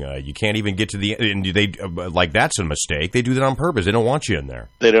cowling. You can't even get to the end. They like that's a mistake. They do that on purpose. They don't want you in there.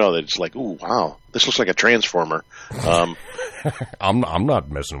 They know that it's like, ooh, wow, this looks like a transformer. I'm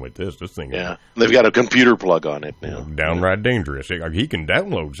not messing with this. This thing. Yeah, they've got a computer plug on it now. Downright dangerous. He can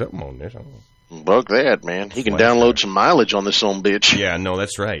download something on this. Bug that, man. He can download some mileage on this old bitch. Yeah, no,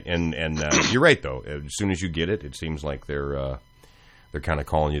 that's right. And you're right though. As soon as you get it, it seems like they're kind of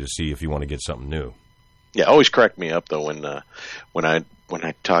calling you to see if you want to get something new. Yeah, always cracked me up though when I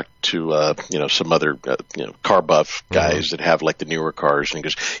talked to some other car buff guys that have like the newer cars, and he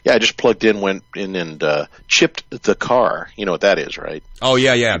goes, yeah, I just plugged in, went in and chipped the car. You know what that is, right? Oh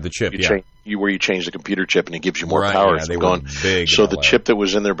yeah, the chip. Where you change the computer chip and it gives you more power. Yeah, they were big. So the chip that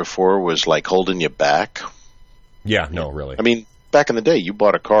was in there before was like holding you back. Yeah, no, really. I mean, back in the day, you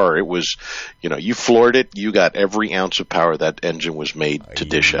bought a car, it was, you floored it, you got every ounce of power that engine was made to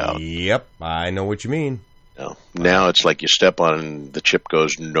dish out. Yep, I know what you mean. No. Now it's like you step on it and the chip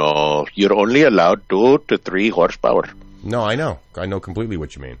goes, no, you're only allowed 2 to 3 horsepower. No, I know. I know completely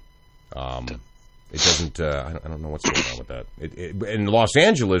what you mean. It doesn't. I don't know what's going on with that. In Los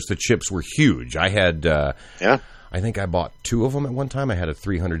Angeles, the chips were huge. I had. I think I bought 2 of them at one time. I had a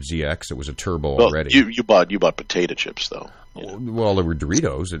 300ZX. It was a turbo already. You bought potato chips though. Well, there were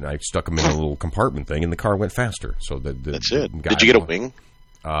Doritos, and I stuck them in a little compartment thing, and the car went faster. So that's it. Did you get a wing?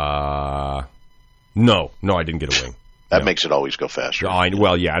 No, I didn't get a wing. That makes it always go faster.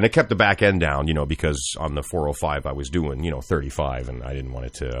 Well, yeah, and it kept the back end down, because on the 405 I was doing, 35, and I didn't want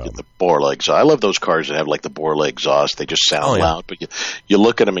it to... The Borla exhaust. I love those cars that have, like, the Borla exhaust. They just sound loud, but you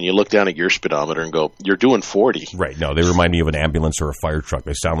look at them and you look down at your speedometer and go, you're doing 40. Right, no, they remind me of an ambulance or a fire truck.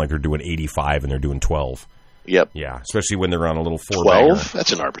 They sound like they're doing 85 and they're doing 12. Yep. Yeah, especially when they're on a little 12?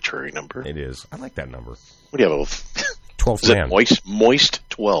 That's an arbitrary number. It is. I like that number. What do you have? 12th man. Moist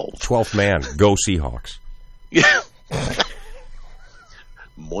 12. 12th man. Go Seahawks. Yeah.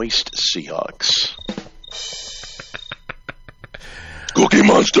 Moist Seahawks. Cookie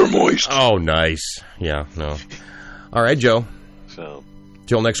Monster Moist. Oh, nice. Yeah, no. All right, Joe. So,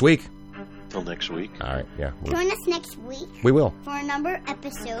 till next week. Till next week. All right, yeah. Join us next week. We will. For another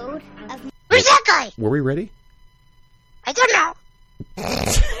episode of... Who's that guy? Were we ready? I don't know.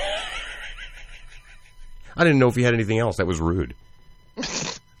 I didn't know if you had anything else. That was rude.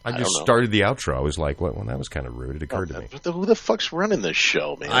 I just started the outro. I was like, well, that was kind of rude. It occurred to me. Who the fuck's running this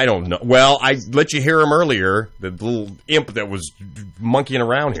show, man? I don't know. Well, I let you hear him earlier, the little imp that was monkeying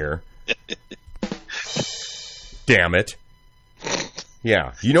around here. Damn it.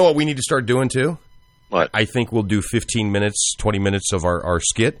 Yeah. You know what we need to start doing, too? What? I think we'll do 15 minutes, 20 minutes of our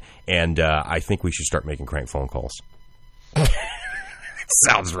skit, and I think we should start making crank phone calls. It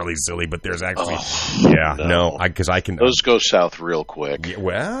sounds really silly, but there's actually... because I can... Those go south real quick. Yeah,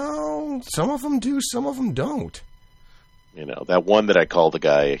 well, some of them do, some of them don't. That one that I called the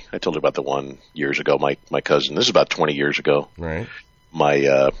guy, I told you about the one years ago, my cousin. This is about 20 years ago. Right.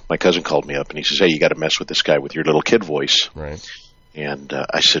 My cousin called me up, and he says, hey, you got to mess with this guy with your little kid voice. Right. And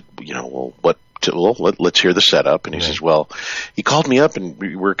I said, let's hear the setup. And he says, well, he called me up and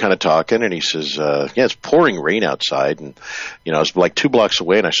we were kind of talking, and he says, it's pouring rain outside. And, I was like 2 blocks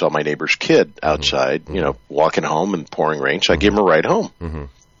away, and I saw my neighbor's kid outside, walking home and pouring rain. So I gave him a ride home. Mm-hmm.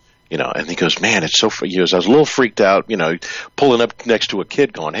 And he goes, man, it's so he goes, I was a little freaked out, pulling up next to a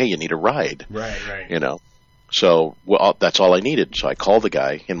kid going, hey, you need a ride. Right. So that's all I needed. So I called the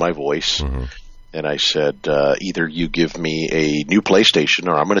guy in my voice. Mm-hmm. And I said, either you give me a new PlayStation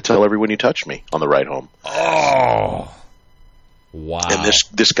or I'm going to tell everyone you touch me on the ride home. Oh, wow. And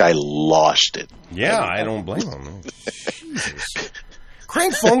this guy lost it. Yeah, I don't blame him. Jesus.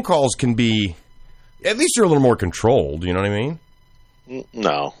 Crank phone calls can be, at least they're a little more controlled, you know what I mean?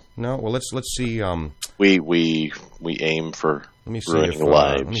 No. No? Well, let's see. We aim for ruining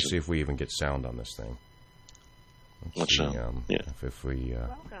lives. Let me see if we even get sound on this thing. Let's see. If we,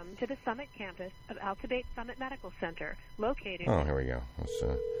 Welcome to the Summit campus of Altadate Summit Medical Center, located... Oh, here we go.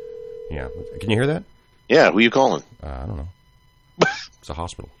 Can you hear that? Yeah, who are you calling? I don't know. It's a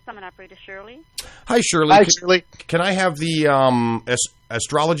hospital. Summit operator Shirley. Hi, Shirley. Hi, Shirley. Can I have the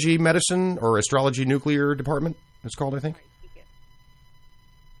astrology medicine or astrology nuclear department? It's called, I think.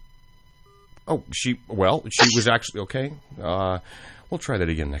 Oh, she was actually... Okay. We'll try that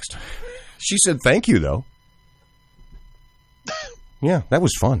again next time. She said thank you, though. Yeah, that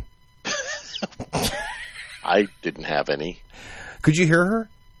was fun. I didn't have any. Could you hear her?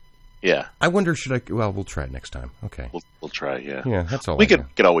 Yeah. I wonder, well, we'll try it next time. Okay. We'll try, yeah. Yeah, that's all. We could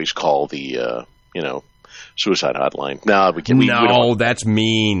always call the, suicide hotline. No, we can. We don't. That's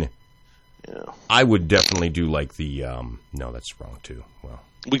mean. Yeah. I would definitely do like the, no, that's wrong too. Well,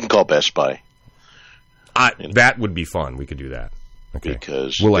 we can call Best Buy. That would be fun. We could do that. Okay.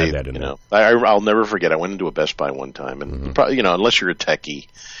 Because we'll add that in there. I'll never forget. I went into a Best Buy one time, and probably, unless you're a techie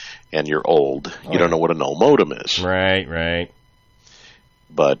and you're old, you don't know what a null modem is. Right.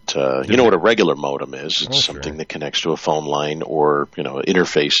 But you know what a regular modem is? It's something that connects to a phone line or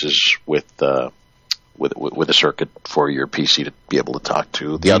interfaces with a circuit for your PC to be able to talk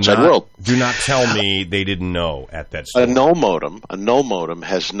to the outside world. Do not tell me they didn't know at that store. A null modem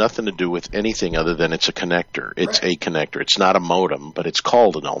has nothing to do with anything other than it's a connector. It's a connector. It's not a modem, but it's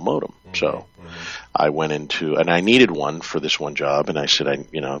called a null modem. Mm-hmm. So I went into, and I needed one for this one job, and I said,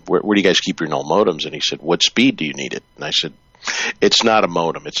 where do you guys keep your null modems? And he said, what speed do you need it? And I said, it's not a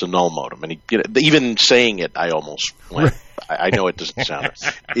modem, it's a null modem. And even saying it, I almost went, I know it doesn't sound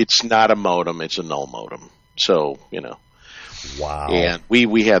right. It's not a modem, it's a null modem. So, Wow. And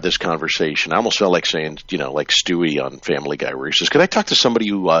we had this conversation. I almost felt like saying, like Stewie on Family Guy, where he says, could I talk to somebody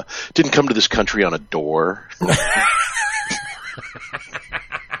who didn't come to this country on a door?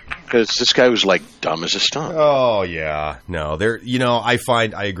 Because this guy was like dumb as a stump. Oh yeah, no,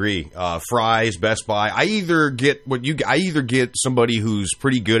 I agree. Fry's, Best Buy. I either get somebody who's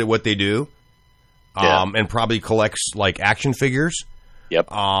pretty good at what they do, and probably collects like action figures. Yep.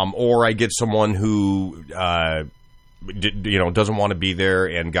 Or I get someone who doesn't want to be there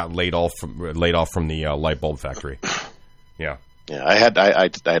and got laid off from the light bulb factory. Yeah. Yeah, I had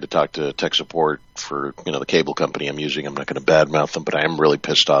to talk to tech support for the cable company I'm using. I'm not going to badmouth them, but I am really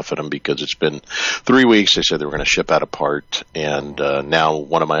pissed off at them because it's been 3 weeks. They said they were going to ship out a part, and now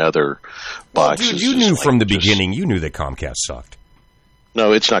one of my other boxes. Dude, you knew from the beginning. You knew that Comcast sucked.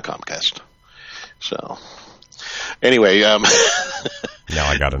 No, it's not Comcast. So anyway, now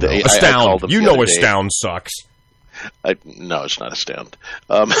I got to know. Astound. You know Astound sucks. No, it's not Astound.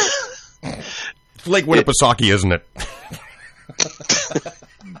 It's Lake Winnipesaukee, isn't it?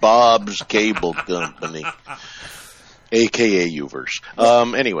 Bob's Cable Company, a.k.a. Uverse.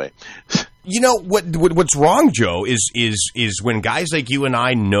 Anyway. You know, what's wrong, Joe, is when guys like you and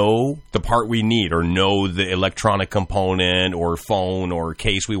I know the part we need or know the electronic component or phone or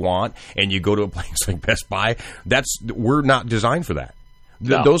case we want, and you go to a place like Best Buy, we're not designed for that.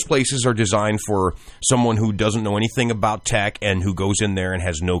 No. Those places are designed for someone who doesn't know anything about tech and who goes in there and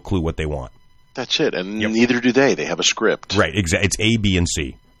has no clue what they want. That's it, and neither do they. They have a script. Right, exactly. It's A, B, and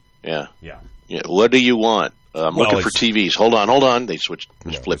C. Yeah. What do you want? I'm looking for TVs. Hold on. They flip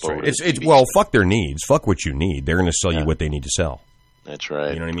over. Right. Well, fuck their needs. Fuck what you need. They're going to sell you what they need to sell. That's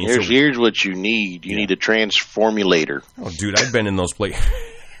right. You know what I mean? Here's what you need. You need a transformulator. Oh, dude, I've been in those places.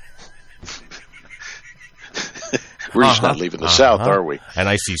 We're just not leaving the South, are we? And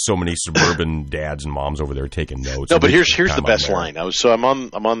I see so many suburban dads and moms over there taking notes. No, but here's the best line.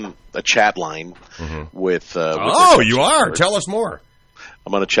 I'm on a chat line with. You are. Tell us more.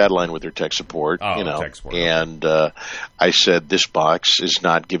 I'm on a chat line with their tech support. Tech support. And I said this box is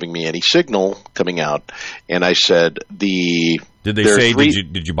not giving me any signal coming out. And I said Did they say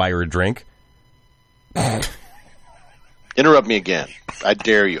did you buy her a drink? Interrupt me again. I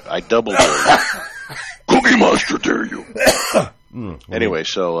dare you. I double dare you. Cookie Monster, dare you? Anyway,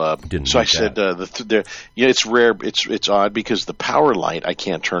 so I said it's rare. It's odd because the power light I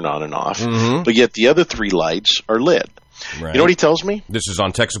can't turn on and off, but yet the other three lights are lit. Right. You know what he tells me? This is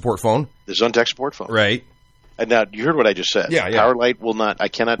on tech support phone. This is on tech support phone. Right. And now you heard what I just said. Yeah. Power light will not. I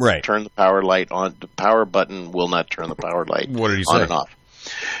cannot turn the power light on. The power button will not turn the power light. What did he say? On and off.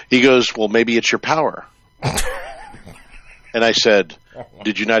 He goes, well, maybe it's your power. And I said,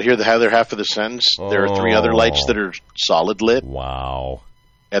 did you not hear the other half of the sentence? There are three other lights that are solid lit. Wow.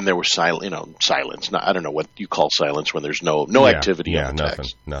 And there was silence. I don't know what you call silence when there's no activity on the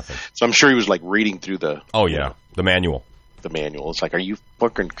text. Nothing. So I'm sure he was like reading through the the manual. The manual. It's like, are you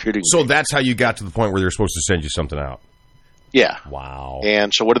fucking kidding me? So that's how you got to the point where they're supposed to send you something out. Yeah. Wow.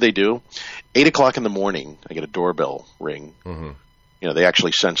 And so what do? 8 o'clock in the morning, I get a doorbell ring. Mm-hmm. They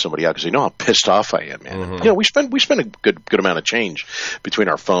actually send somebody out because they know how pissed off I am, man. Mm-hmm. We spend a good amount of change between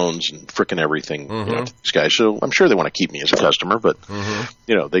our phones and frickin' everything. To these guys, so I'm sure they want to keep me as a customer, but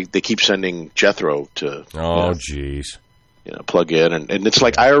they keep sending Jethro to. Oh, jeez. Plug in, and it's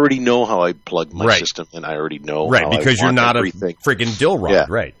like I already know how I plug my system, and I already know because you're not everything. A freaking dill rod,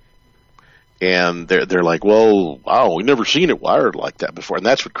 right? And they're like, well, wow, we've never seen it wired like that before, and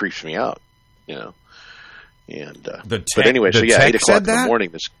that's what creeps me out, And but anyway, so 8 o'clock in the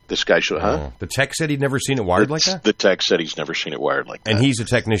morning, this guy showed, The tech said he'd never seen it wired like that. The tech said he's never seen it wired like that, and he's a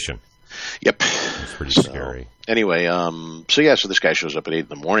technician. Yep, that's pretty scary. Anyway, so this guy shows up at 8 in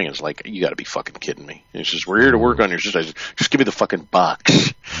the morning and is like, "You got to be fucking kidding me!" And he says, "We're here to work on your system. Just give me the fucking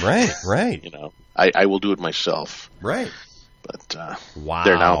box." Right. I will do it myself. Right. But wow.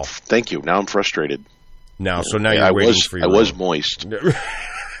 There now. Thank you. Now I'm frustrated. Now, so now you're waiting for your. I was moist.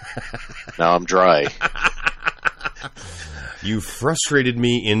 Now I'm dry. You frustrated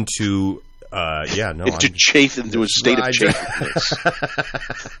me into. Into a state of chafedness.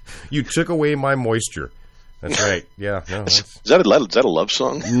 You took away my moisture. That's right. Yeah. No. Is that a love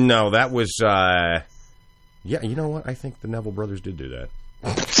song? No, that was. Yeah. You know what? I think the Neville brothers did do that.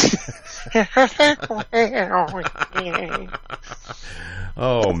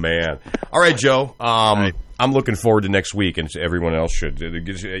 Oh man! All right, Joe. I'm looking forward to next week, and everyone else should.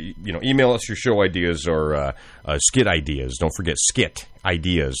 Email us your show ideas or skit ideas. Don't forget skit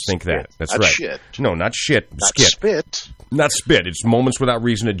ideas. Think that. That's not right. Shit. No, not shit. Not skit. Spit. Not spit. It's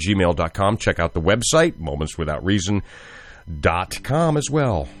momentswithoutreason@gmail.com. Check out the website momentswithoutreason.com as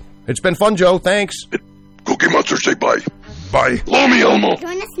well. It's been fun, Joe. Thanks. Cookie Monster, say bye. Bye. Love me, Elmo.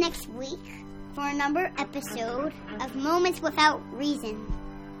 Join us next week for another episode of Moments Without Reason.